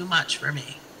little too much for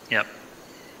me. Yep.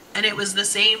 And it was the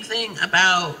same thing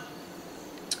about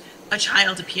a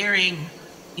child appearing,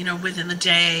 within the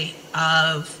day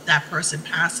of that person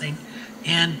passing,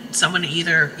 and someone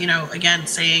either, again,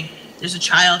 saying there's a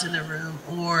child in the room,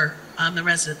 or the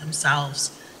resident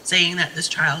themselves saying that this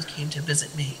child came to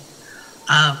visit me.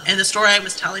 And the story I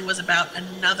was telling was about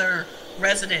another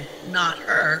resident, not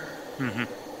her, mm-hmm.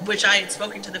 which I had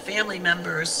spoken to the family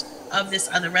members of this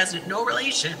other resident, no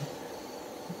relation,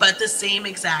 but the same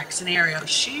exact scenario.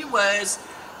 She was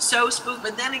so spooked.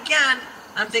 But then again,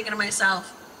 I'm thinking to myself,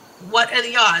 what are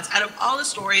the odds? Out of all the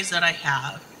stories that I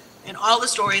have and all the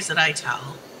stories that I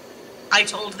tell, I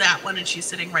told that one, and she's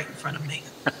sitting right in front of me.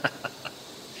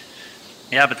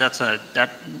 Yeah, but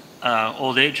that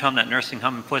old age home, that nursing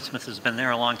home in Portsmouth, has been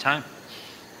there a long time.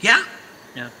 Yeah.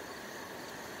 Yeah.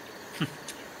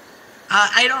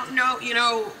 I don't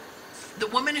know, the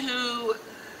woman who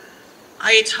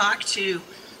I had talked to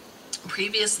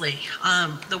previously,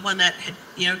 the one that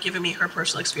had, given me her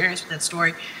personal experience with that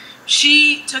story,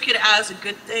 she took it as a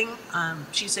good thing.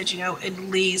 She said, at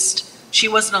least she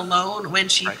wasn't alone when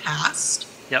she passed.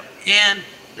 Yep. And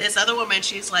this other woman,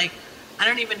 she's like, I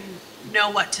don't even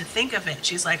know what to think of it.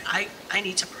 She's like, I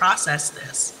need to process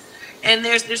this. And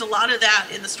there's a lot of that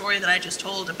in the story that I just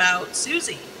told about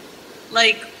Susie.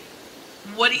 Like,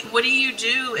 what do you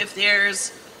do if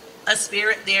there's a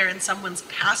spirit there and someone's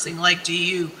passing, like, do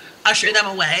you usher them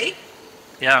away?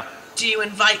 Yeah. Do you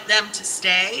invite them to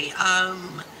stay?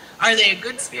 Are they a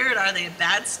good spirit? Are they a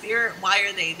bad spirit? Why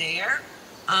are they there?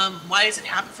 Why does it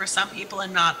happen for some people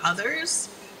and not others?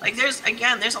 Like, there's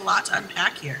a lot to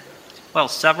unpack here. Well,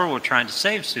 several were trying to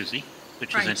save Susie,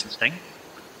 which is interesting.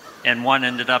 And one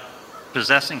ended up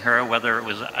possessing her, whether it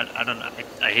was, I don't know,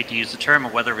 I hate to use the term,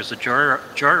 or whether it was a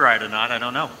joyride or not, I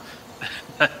don't know.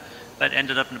 But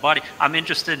ended up in the body. I'm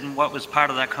interested in what was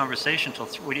part of that conversation.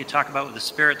 What do you talk about with the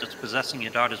spirit that's possessing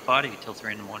your daughter's body till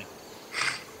 3 a.m?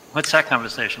 What's that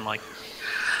conversation like?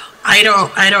 I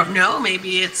don't know.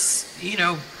 Maybe it's,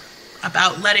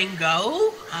 about letting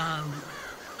go.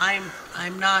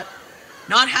 I'm not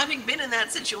having been in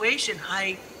that situation.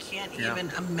 I can't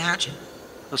even imagine.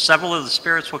 So several of the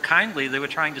spirits were kindly. They were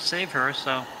trying to save her,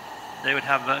 so they would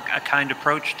have a kind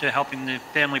approach to helping the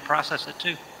family process it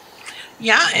too.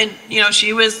 Yeah, and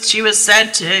she was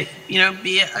said to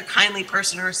be a kindly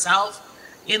person herself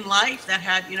in life that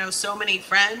had so many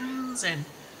friends and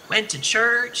went to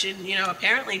church and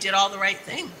apparently did all the right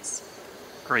things.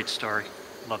 Great story.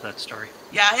 Love that story.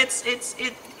 Yeah,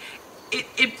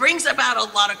 it brings about a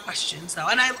lot of questions though,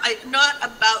 and I not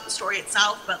about the story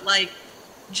itself, but like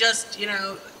just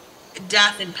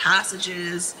death and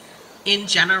passages in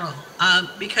general,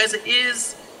 because it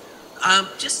is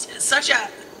just such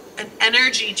an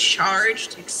energy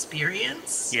charged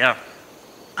experience. Yeah.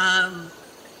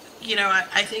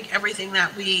 I think everything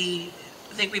that we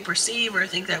think we perceive or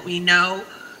think that we know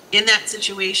in that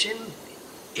situation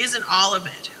isn't all of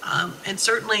it. And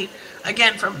certainly,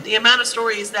 again, from the amount of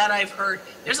stories that I've heard,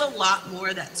 there's a lot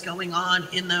more that's going on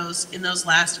in those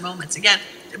last moments. Again,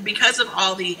 because of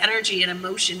all the energy and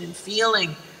emotion and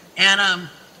feeling and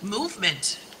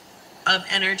movement of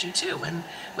energy too.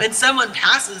 When someone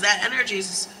passes, that energy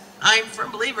is, I'm a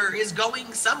firm believer, is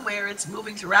going somewhere. It's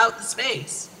moving throughout the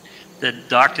space. The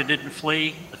doctor didn't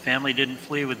flee. The family didn't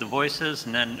flee with the voices.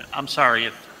 And then, I'm sorry,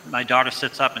 if my daughter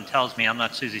sits up and tells me I'm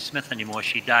not Susie Smith anymore,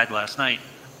 she died last night,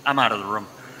 I'm out of the room.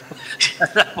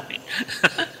 At that point.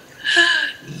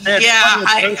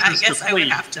 I guess I would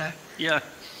have to. Yeah.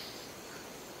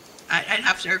 I'd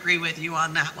have to agree with you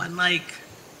on that one. Like.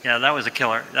 Yeah, that was a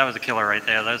killer. That was a killer right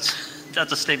there. That's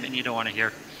a statement you don't want to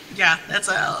hear. Yeah, that's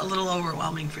a little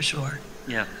overwhelming for sure.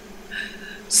 Yeah.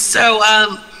 So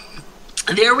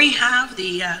there we have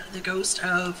the ghost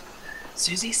of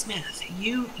Susie Smith.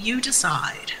 You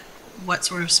decide what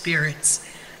sort of spirits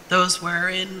those were,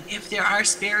 and if there are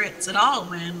spirits at all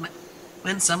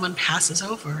when someone passes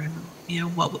over,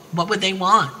 and what would they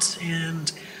want,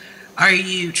 and are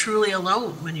you truly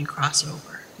alone when you cross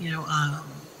over?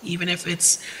 Even if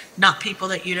it's not people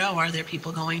that are there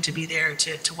people going to be there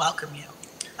to welcome you?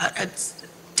 It's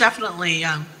definitely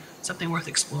something worth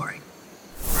exploring.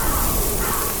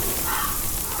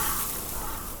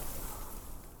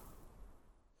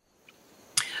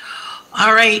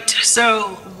 All right,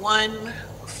 so one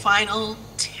final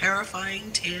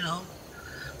terrifying tale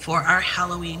for our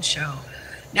Halloween show.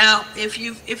 Now, if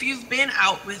you've been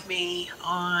out with me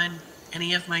on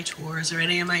any of my tours or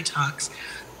any of my talks,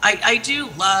 I do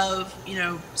love,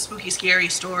 spooky, scary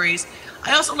stories.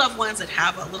 I also love ones that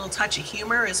have a little touch of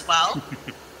humor as well.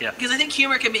 Yeah. Because I think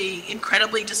humor can be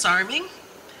incredibly disarming.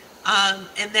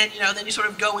 And then you sort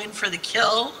of go in for the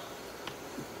kill.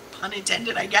 Pun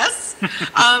intended, I guess.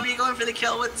 You go in for the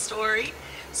kill with the story.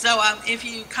 So if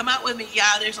you come out with me,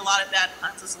 there's a lot of bad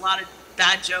puns. There's a lot of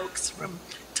bad jokes from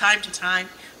time to time.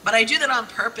 But I do that on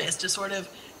purpose to sort of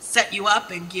set you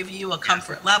up and give you a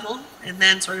comfort level, and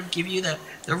then sort of give you the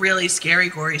really scary,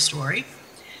 gory story.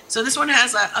 So this one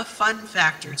has a fun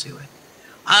factor to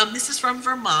it. This is from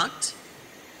Vermont,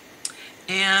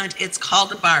 and it's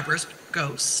called The Barber's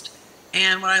Ghost.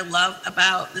 And what I love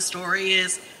about the story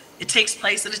is it takes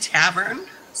place at a tavern.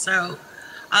 So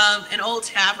an old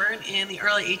tavern in the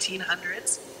early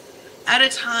 1800s, at a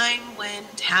time when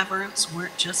taverns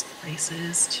weren't just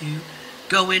places to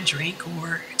go and drink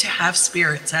or to have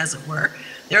spirits, as it were.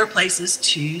 There were places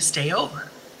to stay over.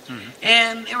 Mm-hmm.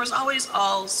 And there was always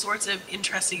all sorts of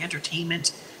interesting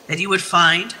entertainment that you would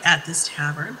find at this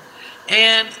tavern.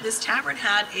 And this tavern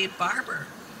had a barber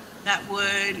that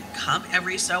would come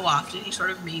every so often. He sort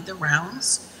of made the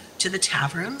rounds to the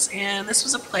taverns. And this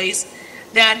was a place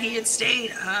that he had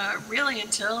stayed really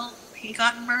until he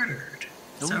got murdered.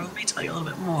 Ooh. So let me tell you a little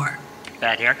bit more.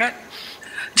 Bad haircut?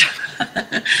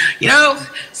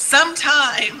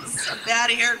 Sometimes a bad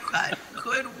haircut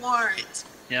could warrant.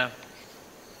 Yeah.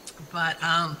 But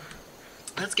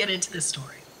let's get into this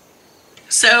story.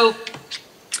 So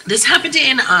this happened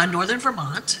in northern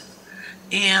Vermont,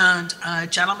 and a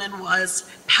gentleman was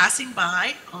passing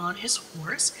by on his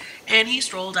horse, and he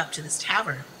strolled up to this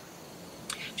tavern.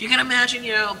 If you can imagine,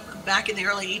 back in the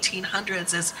early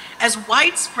 1800s, as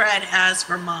widespread as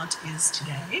Vermont is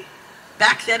today,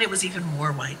 back then it was even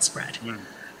more widespread.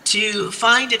 To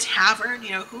find a tavern,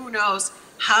 who knows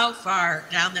how far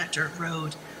down that dirt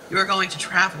road you're going to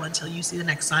travel until you see the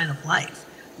next sign of life.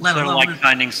 Let Sort of alone like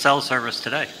finding cell service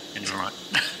today in Vermont.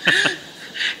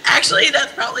 Actually,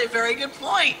 that's probably a very good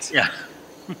point. Yeah.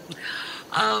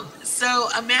 So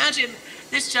imagine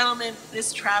this gentleman,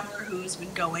 this traveler who's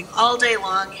been going all day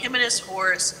long, him and his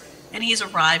horse, and he's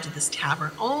arrived at this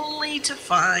tavern only to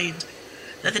find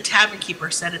that the tavern keeper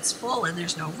said it's full and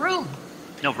there's no room.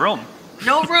 No room.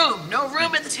 No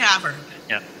room at the tavern.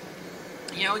 Yeah.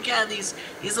 Again, these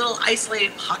little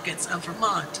isolated pockets of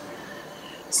Vermont.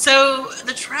 So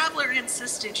the traveler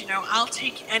insisted, I'll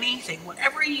take anything,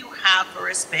 whatever you have for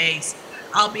a space.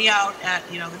 I'll be out at,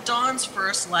 the dawn's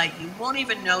first light. You won't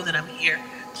even know that I'm here.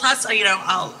 Plus,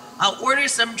 I'll order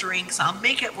some drinks. I'll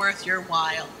make it worth your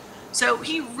while. So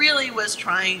he really was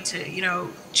trying to,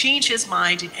 change his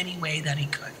mind in any way that he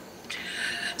could.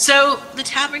 So the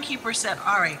tavern keeper said,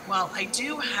 all right, well, I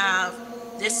do have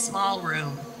this small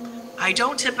room. I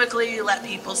don't typically let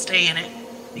people stay in it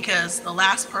because the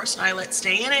last person I let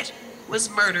stay in it was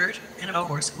murdered, and of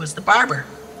course it was the barber.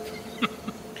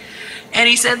 And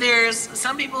he said there's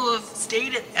some people who have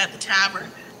stayed at the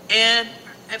tavern and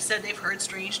have said they've heard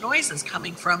strange noises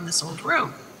coming from this old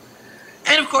room.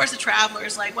 And of course the traveler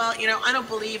is like, well, I don't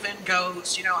believe in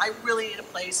ghosts. I really need a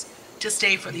place to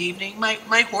stay for the evening.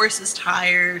 My horse is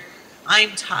tired.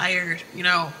 I'm tired.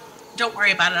 Don't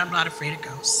worry about it. I'm not afraid of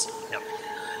ghosts. Yep.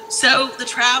 So the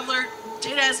traveler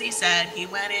did as he said. He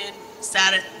went in,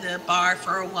 sat at the bar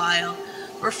for a while,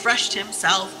 refreshed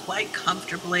himself quite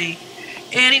comfortably,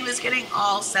 and he was getting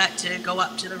all set to go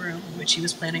up to the room in which he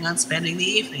was planning on spending the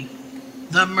evening,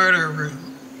 the murder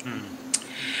room.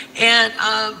 And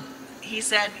he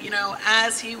said,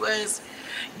 as he was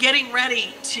getting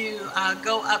ready to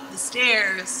go up the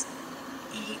stairs,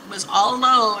 he was all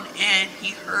alone, and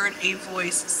he heard a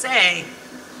voice say,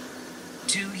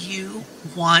 "Do you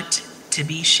want to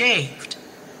be shaved?"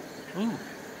 Ooh.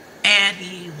 And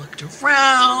he looked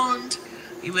around.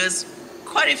 He was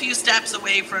quite a few steps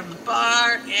away from the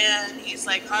bar, and he's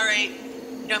like, all right,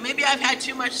 maybe I've had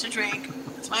too much to drink.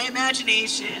 It's my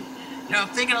imagination. I'm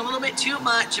thinking a little bit too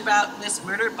much about this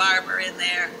murdered barber in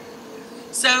there.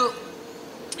 So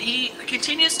he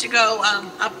continues to go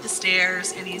up the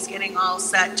stairs, and he's getting all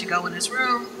set to go in his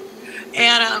room.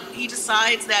 And he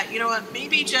decides that,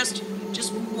 maybe just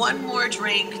one more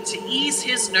drink to ease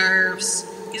his nerves.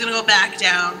 He's going to go back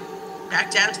down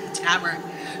to the tavern,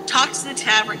 talk to the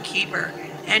tavern keeper,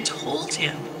 and told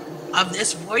him of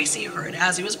this voice he heard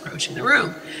as he was approaching the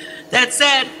room that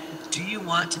said, "Do you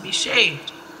want to be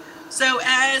shaved?" So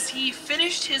as he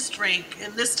finished his drink,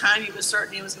 and this time he was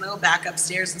certain he was going to go back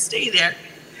upstairs and stay there,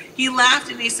 he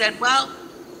laughed and he said, well,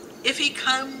 if he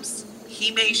comes,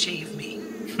 he may shave me.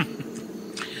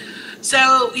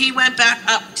 So he went back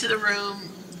up to the room,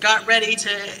 got ready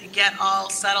to get all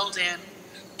settled in,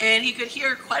 and he could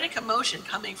hear quite a commotion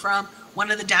coming from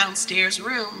one of the downstairs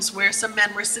rooms where some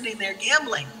men were sitting there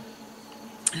gambling.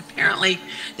 And apparently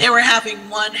they were having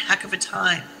one heck of a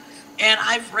time. And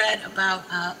I've read about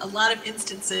a lot of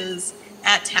instances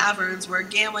at taverns where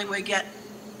gambling would get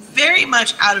very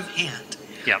much out of hand.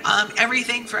 Yep.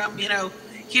 Everything from,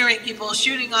 hearing people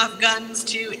shooting off guns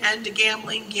to end a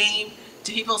gambling game,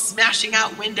 to people smashing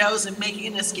out windows and making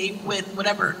an escape with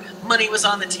whatever money was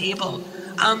on the table.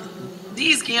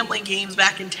 These gambling games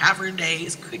back in tavern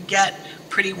days could get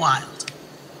pretty wild.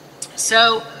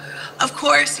 So, of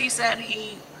course, he said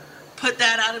he put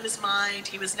that out of his mind.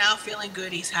 He was now feeling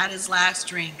good. He's had his last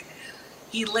drink.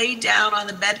 He laid down on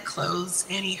the bedclothes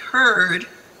and he heard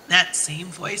that same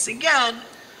voice again.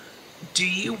 "Do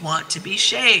you want to be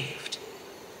shaved?"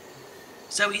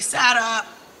 So he sat up,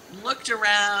 looked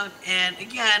around, and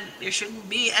again, there shouldn't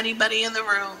be anybody in the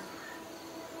room.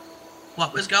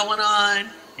 What was going on?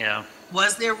 Yeah.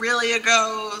 Was there really a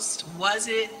ghost? Was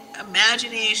it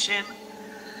imagination?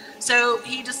 So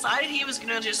he decided he was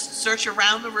going to just search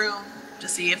around the room to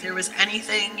see if there was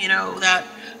anything, that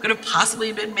could have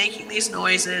possibly been making these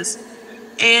noises.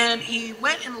 And he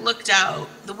went and looked out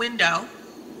the window.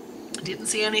 Didn't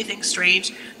see anything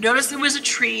strange. Noticed there was a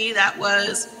tree that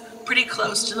was pretty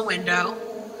close to the window.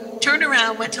 Turned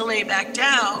around, went to lay back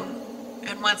down,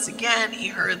 and once again he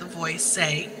heard the voice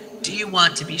say, "Do you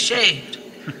want to be shaved?"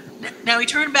 Now he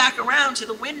turned back around to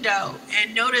the window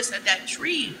and noticed that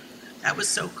tree that was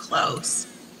so close,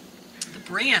 the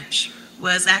branch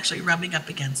was actually rubbing up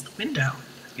against the window.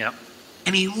 Yep.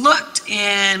 And he looked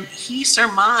and he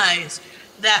surmised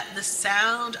that the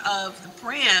sound of the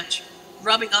branch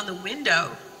rubbing on the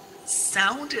window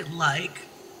sounded like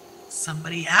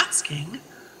somebody asking,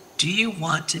 "Do you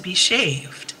want to be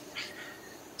shaved?"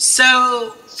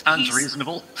 So Sounds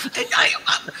reasonable.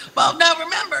 Well, now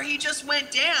remember, he just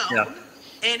went down Yeah.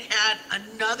 and had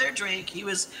another drink. He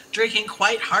was drinking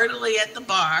quite heartily at the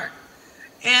bar,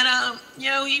 and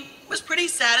he was pretty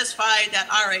satisfied that,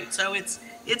 all right, so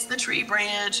it's the tree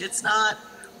branch. It's not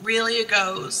really a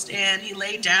ghost, and he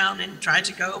laid down and tried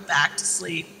to go back to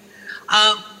sleep.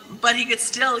 But he could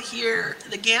still hear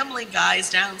the gambling guys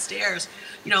downstairs,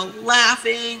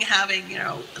 laughing, having,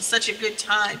 such a good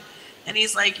time. And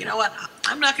he's like, you know what?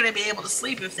 I'm not going to be able to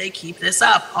sleep if they keep this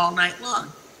up all night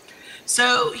long.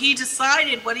 So he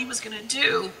decided what he was going to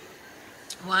do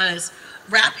was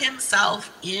wrap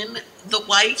himself in the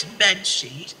white bed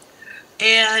sheet,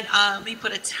 and he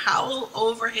put a towel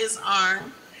over his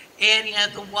arm, and he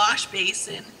had the wash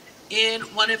basin in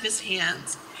one of his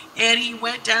hands. And he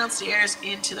went downstairs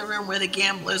into the room where the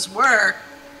gamblers were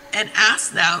and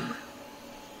asked them,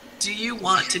 "Do you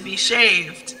want to be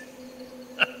shaved?"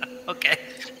 Okay.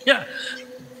 Yeah.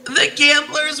 The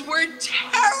gamblers were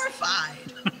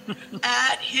terrified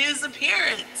at his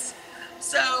appearance.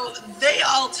 So they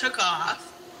all took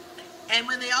off. And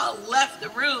when they all left the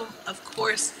room, of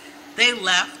course, they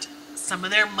left some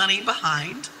of their money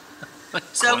behind.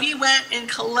 So he went and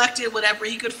collected whatever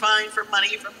he could find for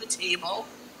money from the table,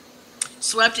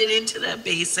 swept it into the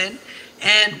basin,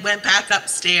 and went back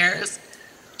upstairs,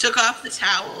 took off the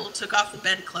towel, took off the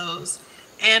bedclothes,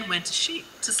 and went to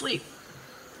sleep.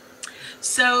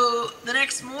 So the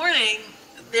next morning,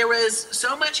 there was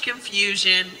so much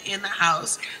confusion in the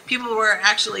house. People were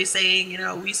actually saying,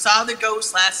 we saw the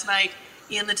ghost last night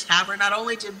in the tavern. Not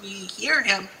only did we hear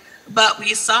him, but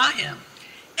we saw him.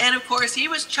 And of course, he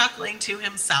was chuckling to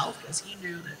himself because he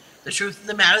knew the truth of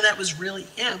the matter, that was really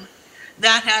him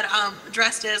that had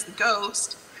dressed as the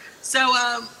ghost. So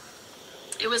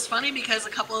it was funny because a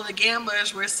couple of the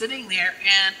gamblers were sitting there,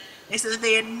 and they said that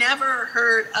they had never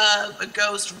heard of a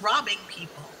ghost robbing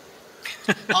people.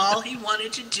 All he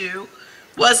wanted to do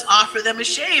was offer them a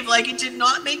shave. Like, it did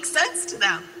not make sense to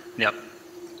them. Yep.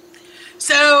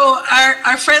 So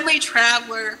our friendly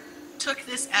traveler took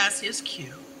this as his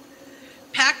cue,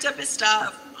 packed up his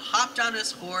stuff, hopped on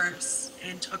his horse,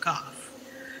 and took off.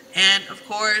 And of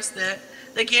course, the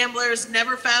gamblers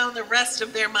never found the rest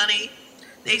of their money.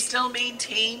 They still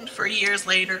maintained for years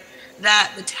later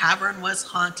that the tavern was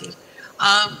haunted.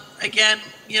 Again,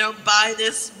 by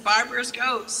this barber's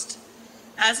ghost,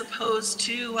 as opposed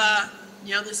to,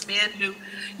 this man who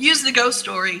used the ghost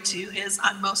story to his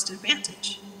utmost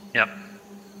advantage. Yep.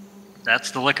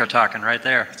 That's the liquor talking right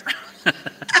there.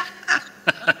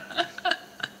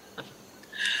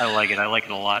 I like it. I like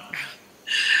it a lot.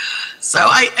 So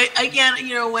I again,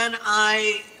 when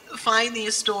I find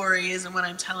these stories and when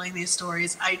I'm telling these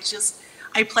stories, I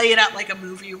play it out like a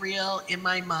movie reel in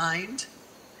my mind.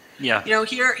 Yeah.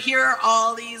 Here are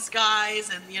all these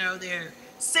guys, and they're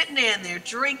sitting in, they're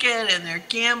drinking, and they're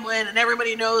gambling, and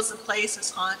everybody knows the place is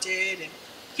haunted. And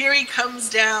here he comes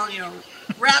down,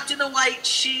 wrapped in the white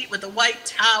sheet with the white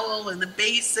towel and the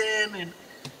basin, and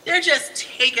they're just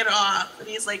taking off. And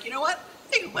he's like, you know what?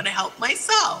 I think I'm going to help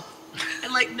myself.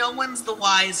 And no one's the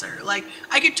wiser.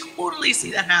 I could totally see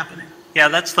that happening. Yeah,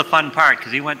 that's the fun part,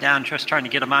 because he went down just trying to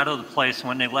get them out of the place, and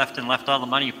when they left all the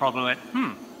money, he probably went,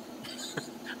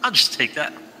 I'll just take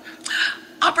that.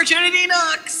 Opportunity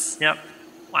knocks. Yep.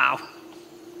 Wow.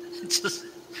 It's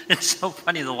so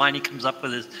funny, the line he comes up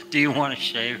with is, "Do you want to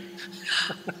shave?"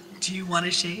 Do you want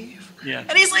to shave? Yeah.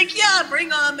 And he's like, yeah,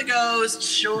 bring on the ghost.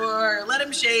 Sure. Let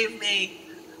him shave me.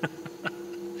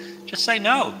 Just say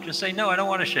no. Just say no, I don't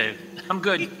want to shave. I'm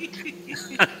good.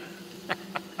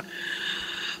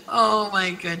 Oh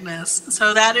my goodness.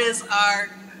 So that is our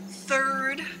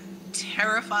third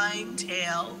terrifying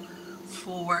tale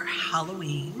for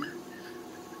Halloween.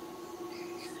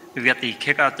 We've got the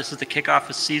kickoff. This is the kickoff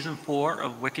of season 4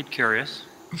 of Wicked Curious.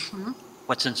 Mm-hmm.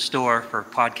 What's in store for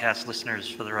podcast listeners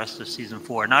for the rest of season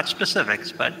 4? Not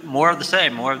specifics, but more of the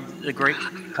same. More of the great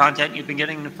content you've been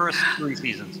getting in the first 3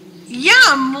 seasons.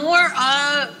 Yeah, more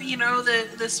of,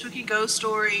 the spooky ghost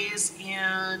stories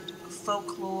and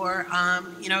folklore.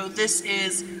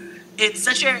 It's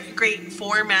such a great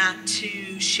format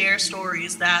to share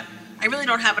stories that I really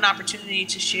don't have an opportunity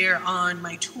to share on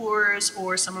my tours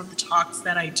or some of the talks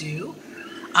that I do.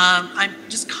 I'm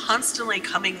just constantly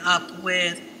coming up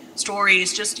with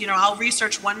stories. I'll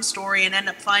research one story and end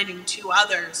up finding 2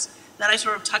 others that I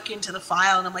sort of tuck into the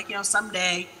file. And I'm like,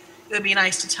 someday it would be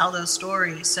nice to tell those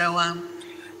stories. So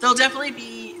there'll definitely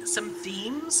be some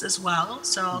themes as well.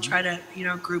 So I'll try to,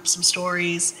 group some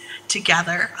stories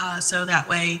together. So that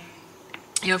way,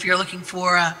 if you're looking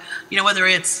for, whether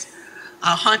it's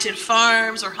haunted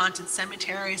farms or haunted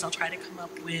cemeteries, I'll try to come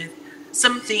up with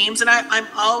some themes. And I'm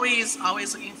always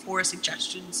looking for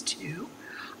suggestions too,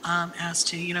 as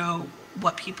to,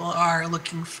 what people are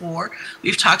looking for.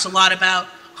 We've talked a lot about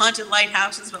haunted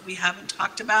lighthouses, but we haven't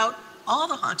talked about all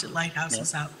the haunted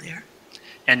lighthouses out there.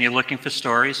 And you're looking for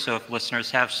stories, so if listeners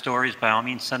have stories, by all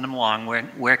means, send them along.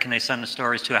 Where can they send the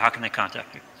stories to? How can they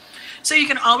contact you? So you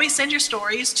can always send your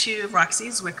stories to Roxie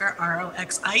Zwicker,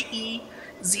 RoxiezWicker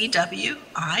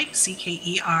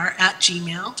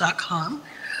 @gmail.com.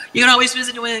 You can always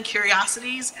visit New England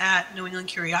Curiosities at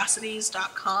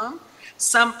newenglandcuriosities.com.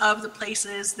 Some of the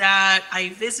places that I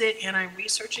visit and I'm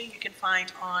researching, you can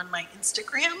find on my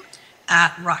Instagram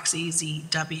at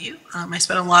RoxieZW. I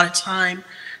spent a lot of time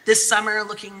this summer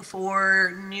looking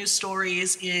for news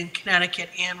stories in Connecticut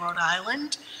and Rhode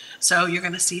Island. So you're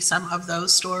going to see some of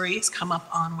those stories come up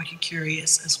on Wicked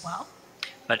Curious as well.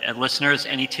 But listeners,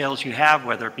 any tales you have,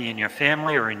 whether it be in your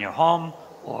family or in your home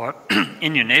or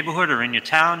in your neighborhood or in your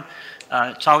town,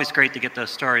 it's always great to get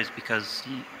those stories because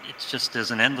it's just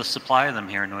there's an endless supply of them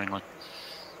here in New England.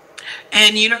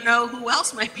 And you don't know who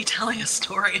else might be telling a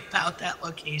story about that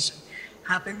location.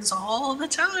 Happens all the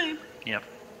time. Yep.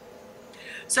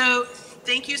 So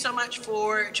thank you so much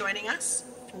for joining us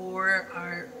for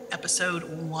our episode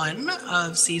 1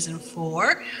 of season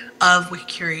 4 of Wicked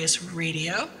Curious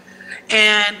Radio.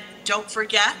 And don't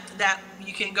forget that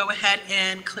you can go ahead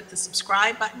and click the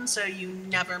subscribe button so you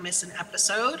never miss an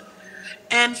episode.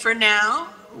 And for now,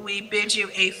 we bid you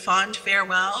a fond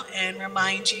farewell and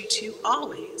remind you to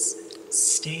always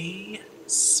stay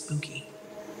spooky.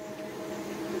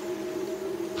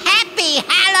 Happy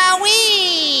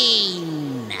Halloween!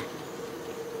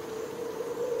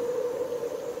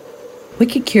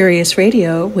 Wicked Curious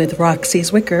Radio with Roxie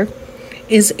Zwicker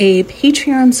is a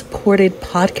Patreon-supported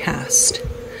podcast.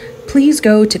 Please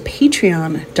go to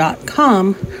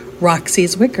patreon.com, Roxie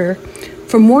Zwicker,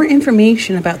 for more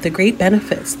information about the great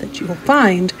benefits that you will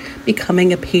find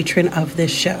becoming a patron of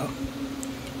this show.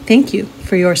 Thank you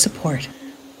for your support.